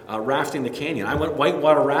them, Rafting the Canyon. I went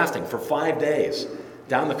whitewater rafting for 5 days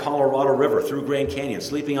down the Colorado River through Grand Canyon,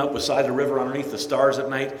 sleeping out beside the river underneath the stars at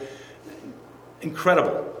night.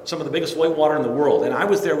 Incredible. Some of the biggest whitewater in the world. And I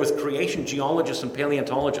was there with creation geologists and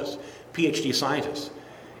paleontologists, PhD scientists.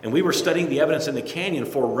 And we were studying the evidence in the canyon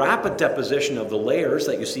for rapid deposition of the layers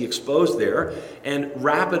that you see exposed there and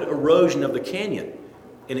rapid erosion of the canyon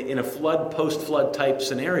in a flood, post-flood type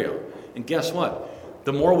scenario. And guess what?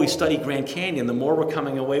 The more we study Grand Canyon, the more we're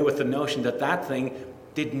coming away with the notion that that thing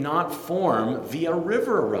did not form via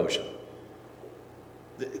river erosion.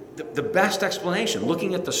 The best explanation,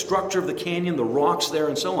 looking at the structure of the canyon, the rocks there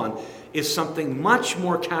and so on, is something much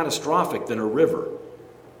more catastrophic than a river.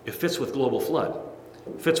 It fits with global flood.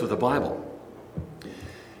 It fits with the Bible.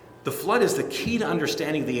 The flood is the key to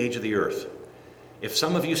understanding the age of the earth. If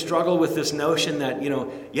some of you struggle with this notion that,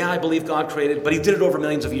 I believe God created, but he did it over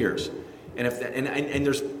millions of years. And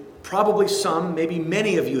there's probably some, maybe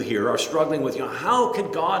many of you here are struggling with, how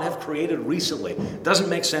could God have created recently? Doesn't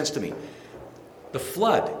make sense to me. The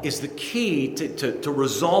flood is the key to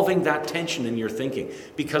resolving that tension in your thinking,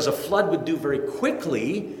 because a flood would do very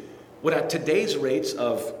quickly what at today's rates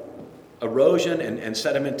of erosion and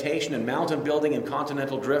sedimentation and mountain building and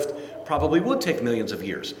continental drift probably would take millions of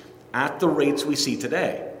years at the rates we see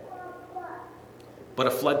today. But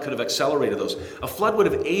a flood could have accelerated those. A flood would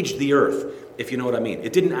have aged the earth, if you know what I mean.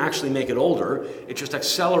 It didn't actually make it older. It just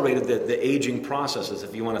accelerated the aging processes,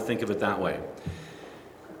 if you want to think of it that way.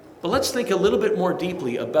 But let's think a little bit more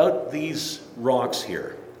deeply about these rocks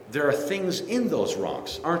here. There are things in those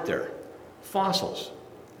rocks, aren't there? Fossils.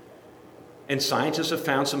 And scientists have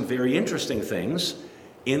found some very interesting things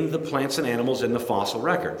in the plants and animals in the fossil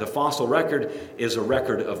record. The fossil record is a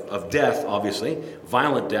record of death, obviously,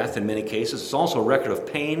 violent death in many cases. It's also a record of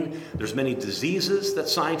pain. There's many diseases that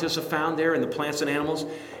scientists have found there in the plants and animals.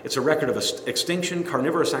 It's a record of extinction,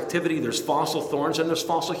 carnivorous activity. There's fossil thorns, and there's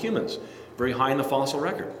fossil humans, very high in the fossil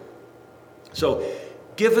record. So,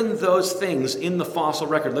 given those things in the fossil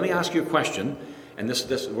record, let me ask you a question. And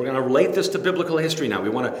this we're going to relate this to biblical history now. We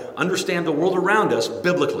want to understand the world around us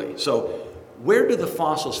biblically. So, where do the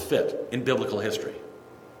fossils fit in biblical history?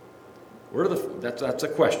 That's a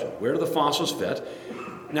question. Where do the fossils fit?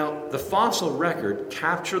 Now, the fossil record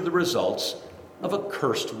captured the results of a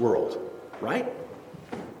cursed world, right?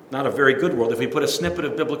 Not a very good world. If we put a snippet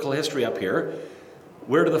of biblical history up here,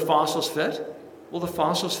 where do the fossils fit? Well, the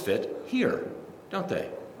fossils fit here, don't they?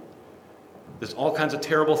 There's all kinds of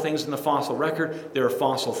terrible things in the fossil record. There are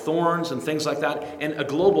fossil thorns and things like that. And a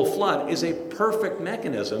global flood is a perfect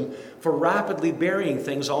mechanism for rapidly burying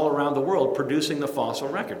things all around the world, producing the fossil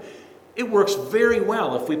record. It works very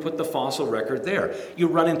well if we put the fossil record there. You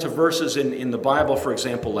run into verses in the Bible, for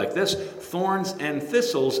example, like this: thorns and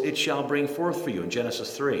thistles it shall bring forth for you, in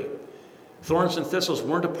Genesis 3. Thorns and thistles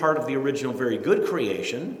weren't a part of the original very good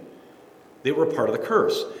creation. They were part of the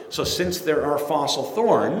curse. So since there are fossil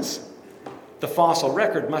thorns, the fossil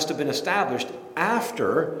record must have been established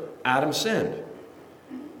after Adam sinned.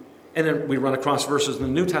 And then we run across verses in the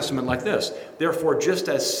New Testament like this: therefore, just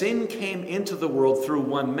as sin came into the world through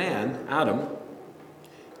one man, Adam,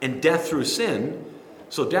 and death through sin,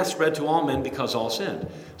 so death spread to all men because all sinned.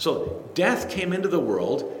 So death came into the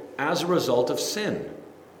world as a result of sin.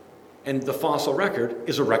 And the fossil record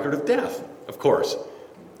is a record of death, of course.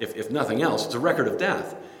 If nothing else, it's a record of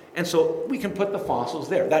death. And so we can put the fossils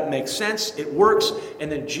there. That makes sense. It works.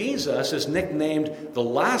 And then Jesus is nicknamed the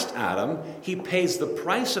last Adam. He pays the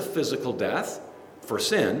price of physical death for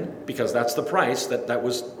sin, because that's the price that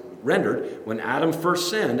was rendered. When Adam first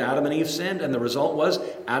sinned, Adam and Eve sinned, and the result was,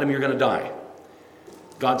 Adam, you're going to die.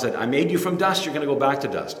 God said, I made you from dust, you're going to go back to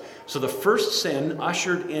dust. So the first sin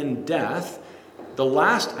ushered in death. The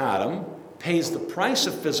last Adam pays the price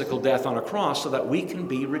of physical death on a cross so that we can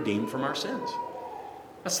be redeemed from our sins.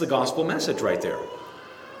 That's the gospel message right there.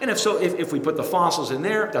 And if we put the fossils in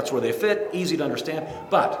there, that's where they fit, easy to understand.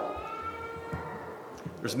 But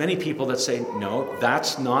there's many people that say, no,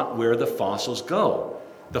 that's not where the fossils go.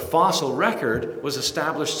 The fossil record was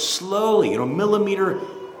established slowly, millimeter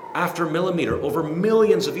after millimeter, over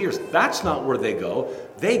millions of years. That's not where they go.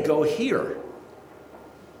 They go here.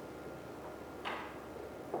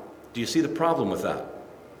 Do you see the problem with that?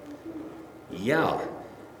 Yeah.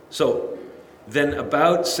 So then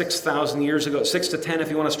about 6,000 years ago, 6 to 10 if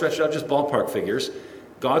you want to stretch it out, just ballpark figures,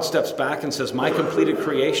 God steps back and says, my completed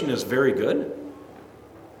creation is very good?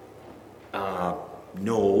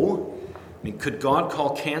 No. I mean, could God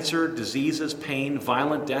call cancer, diseases, pain,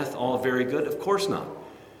 violent death all very good? Of course not.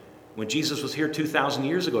 When Jesus was here 2,000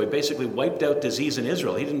 years ago, he basically wiped out disease in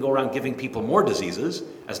Israel. He didn't go around giving people more diseases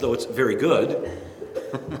as though it's very good.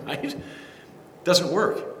 Right? Doesn't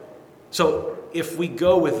work. So if we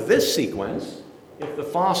go with this sequence, if the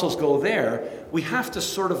fossils go there, we have to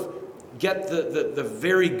sort of get the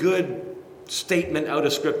very good statement out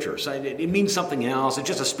of Scripture. So it means something else. It's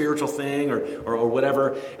just a spiritual thing or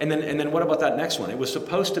whatever. And then what about that next one? It was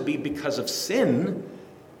supposed to be because of sin.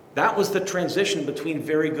 That was the transition between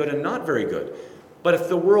very good and not very good. But if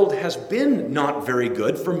the world has been not very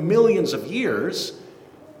good for millions of years,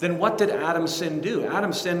 then what did Adam's sin do?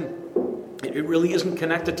 Adam's sin, it really isn't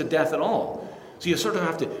connected to death at all. So you sort of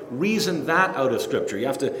have to reason that out of Scripture. You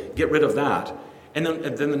have to get rid of that. And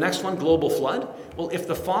then the next one, global flood. Well, if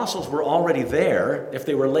the fossils were already there, if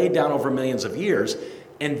they were laid down over millions of years,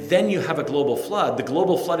 and then you have a global flood, the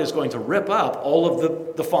global flood is going to rip up all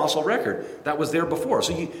of the fossil record that was there before.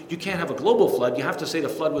 So you can't have a global flood. You have to say the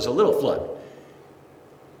flood was a little flood.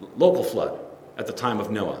 Local flood at the time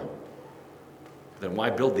of Noah. Then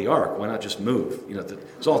why build the ark? Why not just move?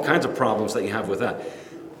 There's all kinds of problems that you have with that.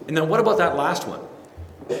 And then what about that last one?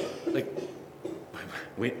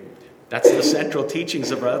 That's the central teachings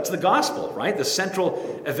that's the gospel, right? The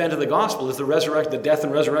central event of the gospel is the death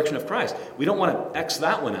and resurrection of Christ. We don't want to X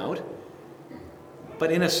that one out.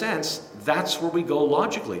 But in a sense, that's where we go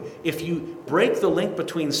logically. If you break the link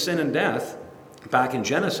between sin and death back in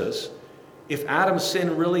Genesis, if Adam's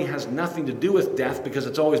sin really has nothing to do with death because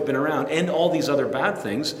it's always been around and all these other bad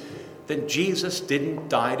things, then Jesus didn't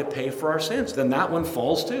die to pay for our sins. Then that one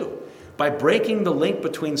falls too. By breaking the link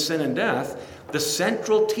between sin and death, the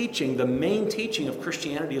central teaching, the main teaching of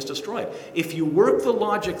Christianity is destroyed. If you work the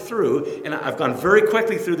logic through, and I've gone very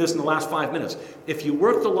quickly through this in the last 5 minutes, if you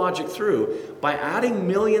work the logic through by adding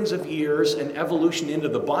millions of years and evolution into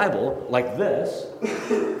the Bible, like this,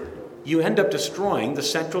 you end up destroying the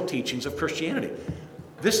central teachings of Christianity.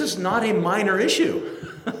 This is not a minor issue.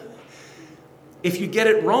 If you get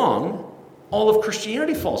it wrong, all of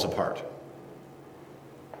Christianity falls apart.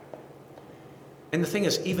 And the thing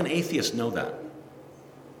is, even atheists know that.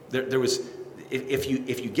 If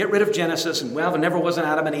you get rid of Genesis, and well, there never was an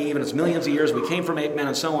Adam and Eve, and it's millions of years, we came from ape men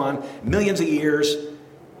and so on, millions of years,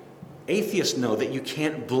 atheists know that you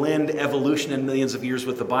can't blend evolution and millions of years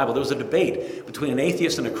with the Bible. There was a debate between an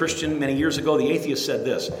atheist and a Christian many years ago. The atheist said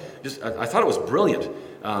this. I thought it was brilliant.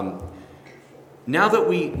 Now that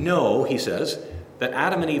we know, he says, that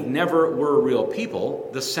Adam and Eve never were real people,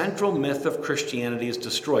 the central myth of Christianity is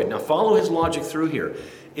destroyed. Now follow his logic through here.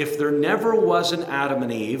 If there never was an Adam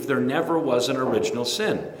and Eve, there never was an original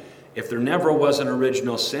sin. If there never was an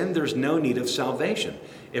original sin, there's no need of salvation.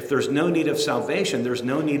 If there's no need of salvation, there's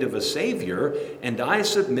no need of a Savior, and I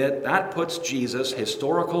submit that puts Jesus,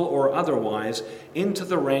 historical or otherwise, into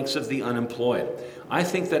the ranks of the unemployed. I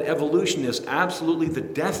think that evolution is absolutely the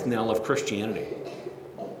death knell of Christianity.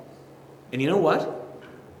 And you know what?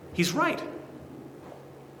 He's right.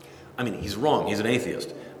 I mean, he's wrong. He's an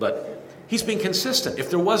atheist. But he's being consistent. If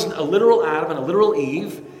there wasn't a literal Adam and a literal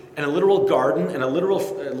Eve and a literal garden and a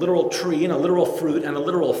literal tree and a literal fruit and a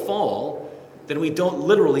literal fall, then we don't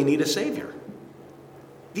literally need a Savior.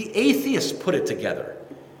 The atheists put it together.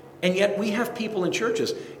 And yet we have people in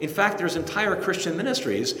churches. In fact, there's entire Christian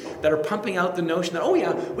ministries that are pumping out the notion that, oh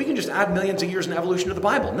yeah, we can just add millions of years in evolution to the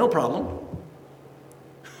Bible. No problem.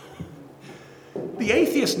 The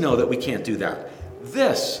atheists know that we can't do that.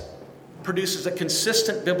 This produces a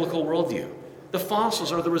consistent biblical worldview. The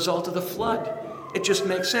fossils are the result of the flood. It just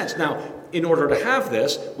makes sense. Now, in order to have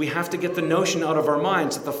this, we have to get the notion out of our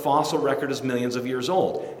minds that the fossil record is millions of years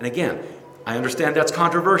old. And again, I understand that's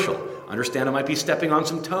controversial. I understand I might be stepping on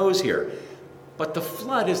some toes here. But the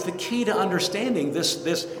flood is the key to understanding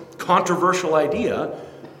this controversial idea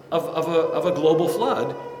of a global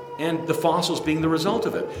flood and the fossils being the result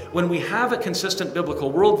of it. When we have a consistent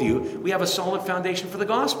biblical worldview, we have a solid foundation for the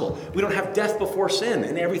gospel. We don't have death before sin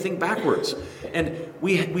and everything backwards. And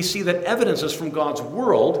we see that evidences from God's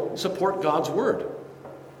world support God's word.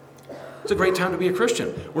 It's a great time to be a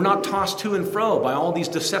Christian. We're not tossed to and fro by all these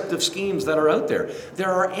deceptive schemes that are out there.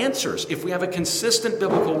 There are answers. If we have a consistent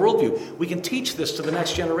biblical worldview, we can teach this to the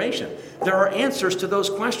next generation. There are answers to those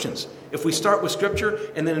questions. If we start with Scripture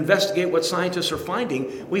and then investigate what scientists are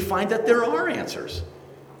finding, we find that there are answers.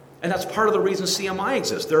 And that's part of the reason CMI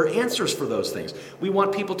exists. There are answers for those things. We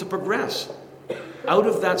want people to progress out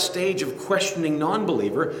of that stage of questioning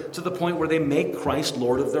non-believer to the point where they make Christ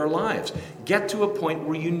Lord of their lives. Get to a point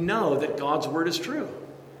where you know that God's word is true.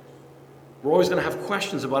 We're always going to have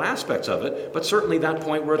questions about aspects of it, but certainly that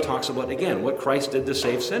point where it talks about, again, what Christ did to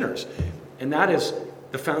save sinners. And that is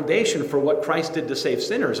the foundation for what Christ did to save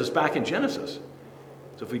sinners is back in Genesis.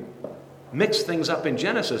 So if we mix things up in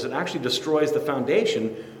Genesis, it actually destroys the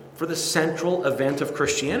foundation for the central event of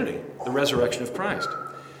Christianity, the resurrection of Christ.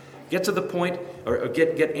 Get to the point, or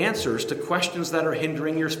get answers to questions that are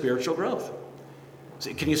hindering your spiritual growth.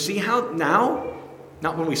 So can you see how now,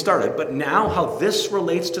 not when we started, but now how this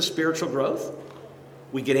relates to spiritual growth?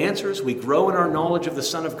 We get answers, we grow in our knowledge of the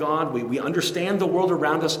Son of God, we understand the world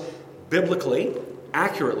around us biblically,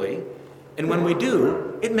 accurately, and when we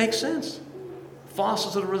do, it makes sense.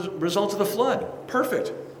 Fossils are the result of the flood.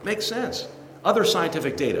 Perfect. Makes sense. Other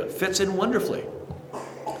scientific data fits in wonderfully.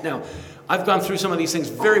 Now, I've gone through some of these things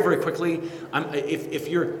very, very quickly. If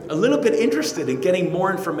you're a little bit interested in getting more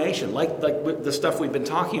information, like the stuff we've been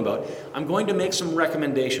talking about, I'm going to make some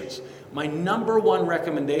recommendations. My number one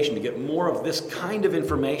recommendation to get more of this kind of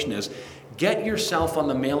information is get yourself on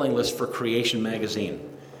the mailing list for Creation Magazine.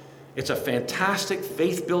 It's a fantastic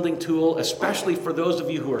faith-building tool, especially for those of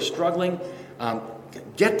you who are struggling.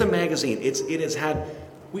 Get the magazine. It has had,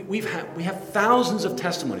 we have thousands of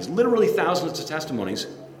testimonies, literally thousands of testimonies.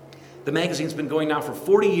 The magazine's been going now for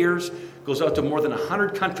 40 years, goes out to more than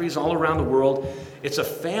 100 countries all around the world. It's a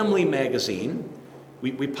family magazine.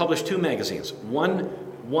 We publish two magazines.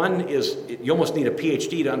 One is, you almost need a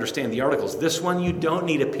PhD to understand the articles. This one you don't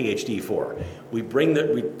need a PhD for. We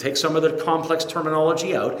take some of the complex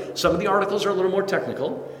terminology out. Some of the articles are a little more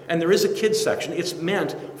technical, and there is a kids section. It's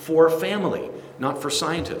meant for family, not for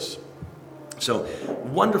scientists. So,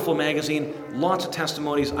 wonderful magazine, lots of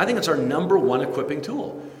testimonies. I think it's our number one equipping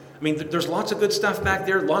tool. I mean, there's lots of good stuff back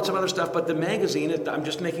there, lots of other stuff, but the magazine, I'm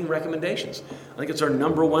just making recommendations. I think it's our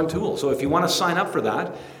number one tool. So if you want to sign up for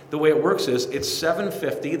that, the way it works is it's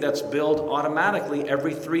 $7.50 that's billed automatically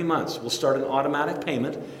every 3 months. We'll start an automatic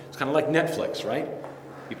payment. It's kind of like Netflix, right?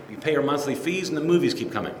 You pay your monthly fees and the movies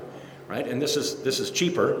keep coming, right? And this is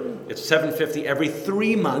cheaper. It's $7.50 every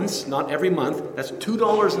 3 months, not every month. That's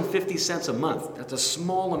 $2.50 a month. That's a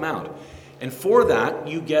small amount. And for that,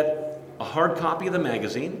 you get a hard copy of the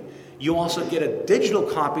magazine. You also get a digital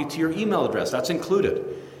copy to your email address. That's included.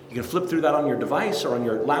 You can flip through that on your device or on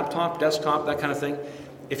your laptop, desktop, that kind of thing.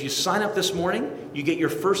 If you sign up this morning, you get your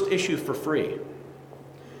first issue for free.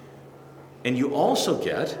 And you also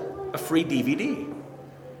get a free DVD.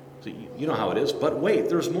 So you know how it is, but wait,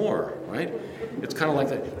 there's more, right? It's kind of like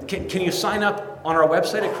that. Can you sign up on our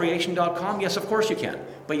website at creation.com? Yes, of course you can,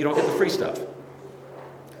 but you don't get the free stuff.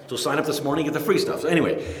 So sign up this morning, get the free stuff. So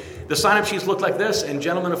anyway, the sign-up sheets look like this, and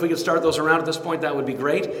gentlemen, if we could start those around at this point, that would be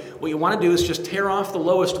great. What you want to do is just tear off the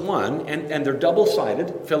lowest one, and they're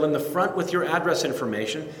double-sided. Fill in the front with your address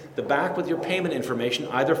information, the back with your payment information,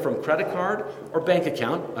 either from credit card or bank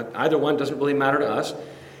account. Either one doesn't really matter to us.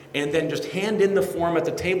 And then just hand in the form at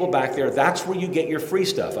the table back there. That's where you get your free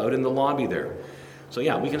stuff, out in the lobby there. So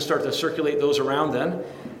yeah, we can start to circulate those around then.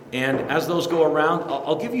 And as those go around,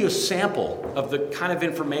 I'll give you a sample of the kind of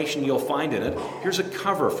information you'll find in it. Here's a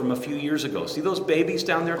cover from a few years ago. See those babies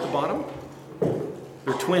down there at the bottom?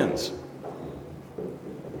 They're twins.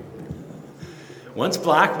 One's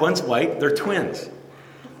black, one's white. They're twins.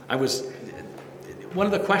 One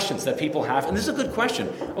of the questions that people have, and this is a good question.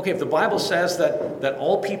 Okay, if the Bible says that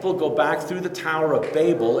all people go back through the Tower of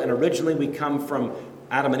Babel, and originally we come from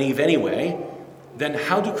Adam and Eve anyway, then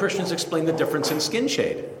how do Christians explain the difference in skin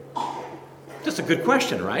shade? Just a good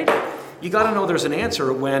question, right? You got to know there's an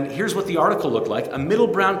answer when, here's what the article looked like. A middle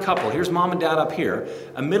brown couple, here's mom and dad up here.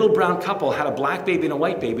 A middle brown couple had a black baby and a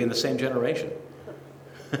white baby in the same generation.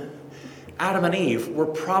 Adam and Eve were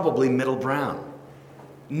probably middle brown.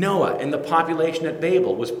 Noah and the population at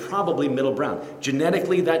Babel was probably middle brown.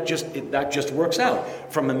 Genetically, that just works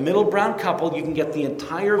out. From a middle brown couple, you can get the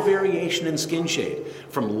entire variation in skin shade.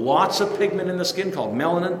 From lots of pigment in the skin called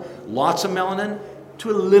melanin, lots of melanin,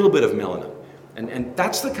 to a little bit of melanin. And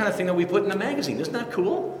that's the kind of thing that we put in a magazine. Isn't that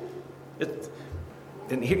cool?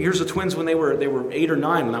 And here's the twins when they were 8 or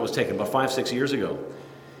 9 when that was taken, about 5-6 years ago.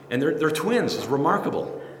 And they're twins. It's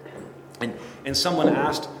remarkable. And someone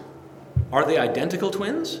asked, are they identical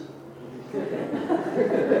twins?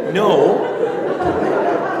 No.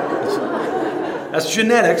 That's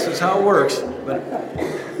genetics. That's how it works. But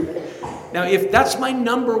now, if that's my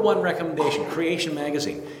number one recommendation, Creation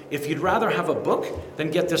Magazine. If you'd rather have a book,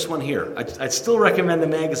 then get this one here. I'd still recommend the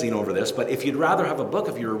magazine over this, but if you'd rather have a book,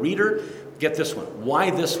 if you're a reader, get this one.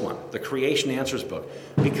 Why this one? The Creation Answers book.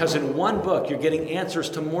 Because in one book, you're getting answers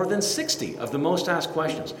to more than 60 of the most asked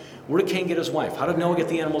questions. Where did Cain get his wife? How did Noah get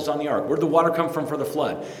the animals on the ark? Where did the water come from for the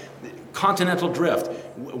flood? Continental drift.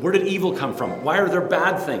 Where did evil come from? Why are there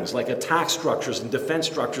bad things like attack structures and defense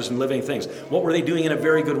structures and living things? What were they doing in a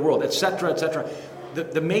very good world, etc., etc.?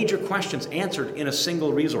 The major questions answered in a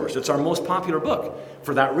single resource. It's our most popular book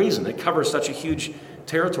for that reason. It covers such a huge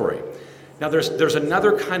territory. Now, there's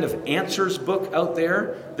another kind of answers book out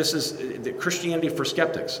there. This is the Christianity for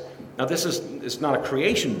Skeptics. Now, it's not a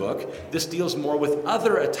creation book. This deals more with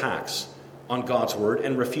other attacks on God's word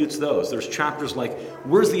and refutes those. There's chapters like,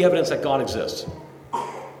 where's the evidence that God exists?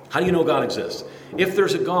 How do you know God exists? If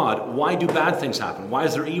there's a God, why do bad things happen? Why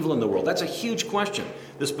is there evil in the world? That's a huge question.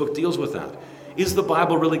 This book deals with that. Is the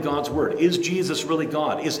Bible really God's word? Is Jesus really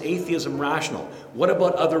God? Is atheism rational? What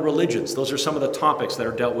about other religions? Those are some of the topics that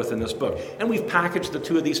are dealt with in this book. And we've packaged the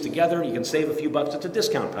two of these together. You can save a few bucks. It's a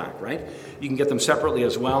discount pack, right? You can get them separately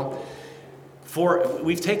as well.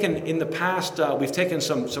 We've taken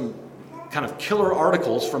some kind of killer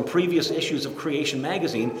articles from previous issues of Creation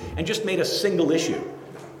Magazine and just made a single issue.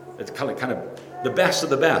 It's kind of the best of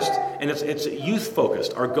the best. And it's youth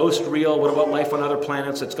focused. Are ghosts real? What about life on other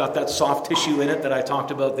planets? It's got that soft tissue in it that I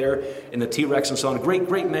talked about there in the T-Rex and so on.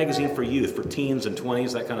 Great magazine for youth, for teens and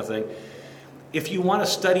 20s, that kind of thing. If you want to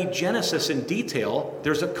study Genesis in detail,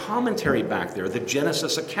 there's a commentary back there, the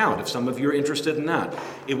Genesis account, if some of you are interested in that.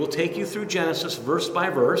 It will take you through Genesis verse by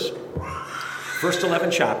verse, first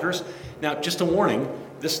 11 chapters. Now, just a warning,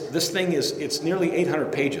 this thing it's nearly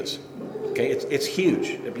 800 pages. Okay, it's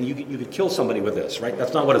huge. I mean, you could kill somebody with this, right?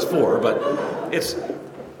 That's not what it's for, but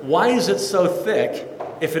why is it so thick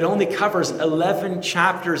if it only covers 11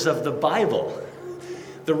 chapters of the Bible?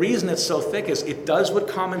 The reason it's so thick is it does what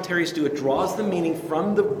commentaries do. It draws the meaning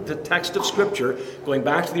from the text of Scripture, going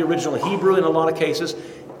back to the original Hebrew in a lot of cases,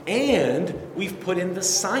 and we've put in the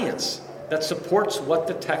science that supports what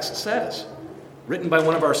the text says. Written by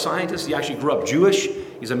one of our scientists. He actually grew up Jewish.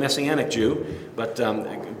 He's a Messianic Jew, but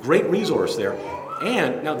a great resource there.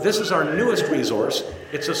 And now this is our newest resource.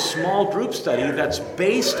 It's a small group study that's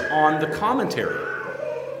based on the commentary.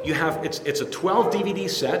 It's a 12 DVD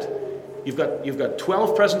set. You've got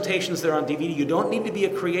 12 presentations there on DVD. You don't need to be a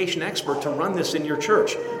creation expert to run this in your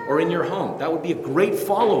church or in your home. That would be a great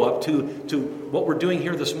follow-up to what we're doing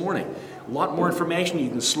here this morning. A lot more information. You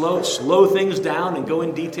can slow things down and go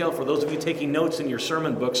in detail. For those of you taking notes in your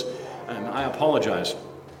sermon books, I apologize.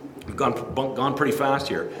 We've gone pretty fast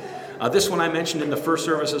here. This one I mentioned in the first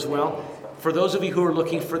service as well. For those of you who are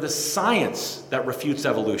looking for the science that refutes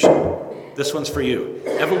evolution, this one's for you.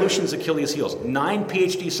 Evolution's Achilles' heels. 9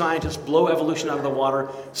 PhD scientists blow evolution out of the water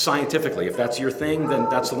scientifically. If that's your thing, then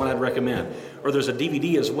that's the one I'd recommend. Or there's a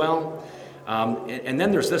DVD as well. And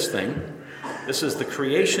then there's this thing. This is the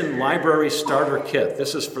Creation Library Starter Kit.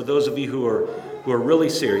 This is for those of you who are really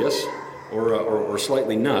serious or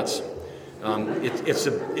slightly nuts. It's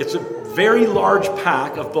a very large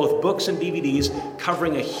pack of both books and DVDs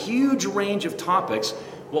covering a huge range of topics.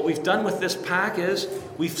 What we've done with this pack is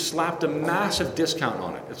we've slapped a massive discount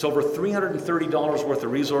on it. It's over $330 worth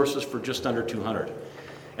of resources for just under $200.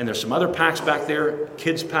 And there's some other packs back there,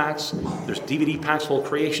 kids packs, there's DVD packs, whole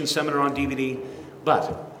creation seminar on DVD.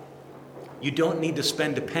 But you don't need to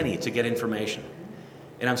spend a penny to get information.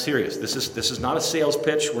 And I'm serious. This is not a sales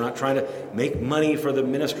pitch. We're not trying to make money for the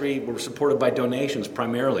ministry. We're supported by donations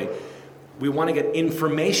primarily. We want to get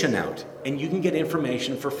information out, and you can get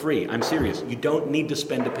information for free. I'm serious. You don't need to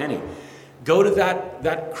spend a penny. Go to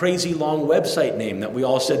that crazy long website name that we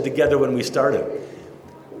all said together when we started.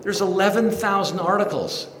 There's 11,000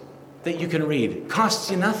 articles that you can read. Costs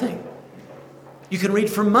you nothing. You can read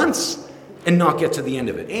for months and not get to the end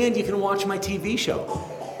of it. And you can watch my TV show.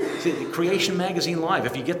 See, Creation Magazine Live.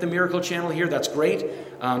 If you get the Miracle Channel here, that's great.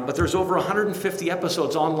 But there's over 150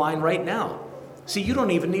 episodes online right now. See, you don't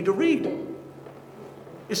even need to read.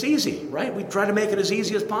 It's easy, right? We try to make it as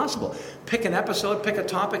easy as possible. Pick an episode, pick a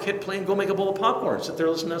topic, hit play, and go make a bowl of popcorn. Sit there,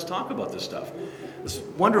 listen to us talk about this stuff. It's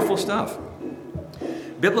wonderful stuff.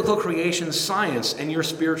 Biblical creation, science, and your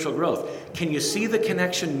spiritual growth. Can you see the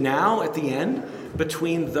connection now at the end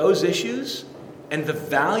between those issues and the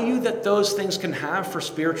value that those things can have for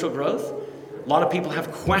spiritual growth? A lot of people have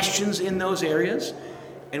questions in those areas,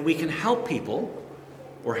 and we can help people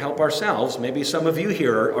or help ourselves. Maybe some of you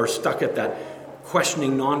here are stuck at that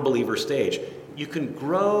questioning non-believer stage. You can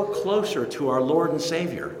grow closer to our Lord and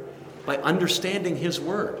Savior by understanding His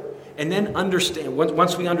Word. And then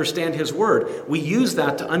once we understand His Word, we use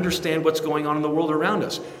that to understand what's going on in the world around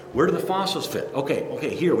us. Where do the fossils fit?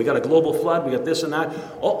 Okay, here, we got a global flood, we got this and that.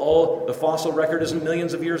 The fossil record isn't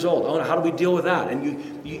millions of years old. Oh, how do we deal with that?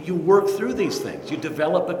 And you work through these things. You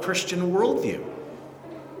develop a Christian worldview.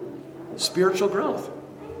 Spiritual growth.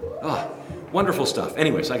 Wonderful stuff.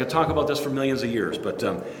 Anyways, I could talk about this for millions of years, but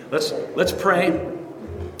let's pray,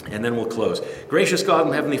 and then we'll close. Gracious God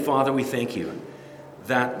and Heavenly Father, we thank You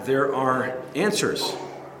that there are answers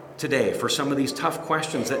today for some of these tough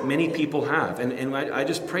questions that many people have. And I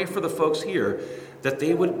just pray for the folks here that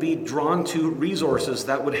they would be drawn to resources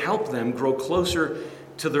that would help them grow closer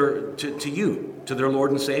to You, to their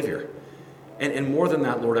Lord and Savior. And more than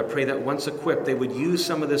that, Lord, I pray that once equipped, they would use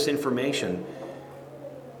some of this information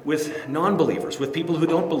with non-believers, with people who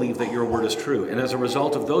don't believe that Your Word is true. And as a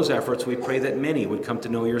result of those efforts, we pray that many would come to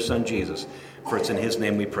know Your Son, Jesus. For it's in His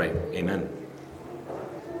name we pray. Amen.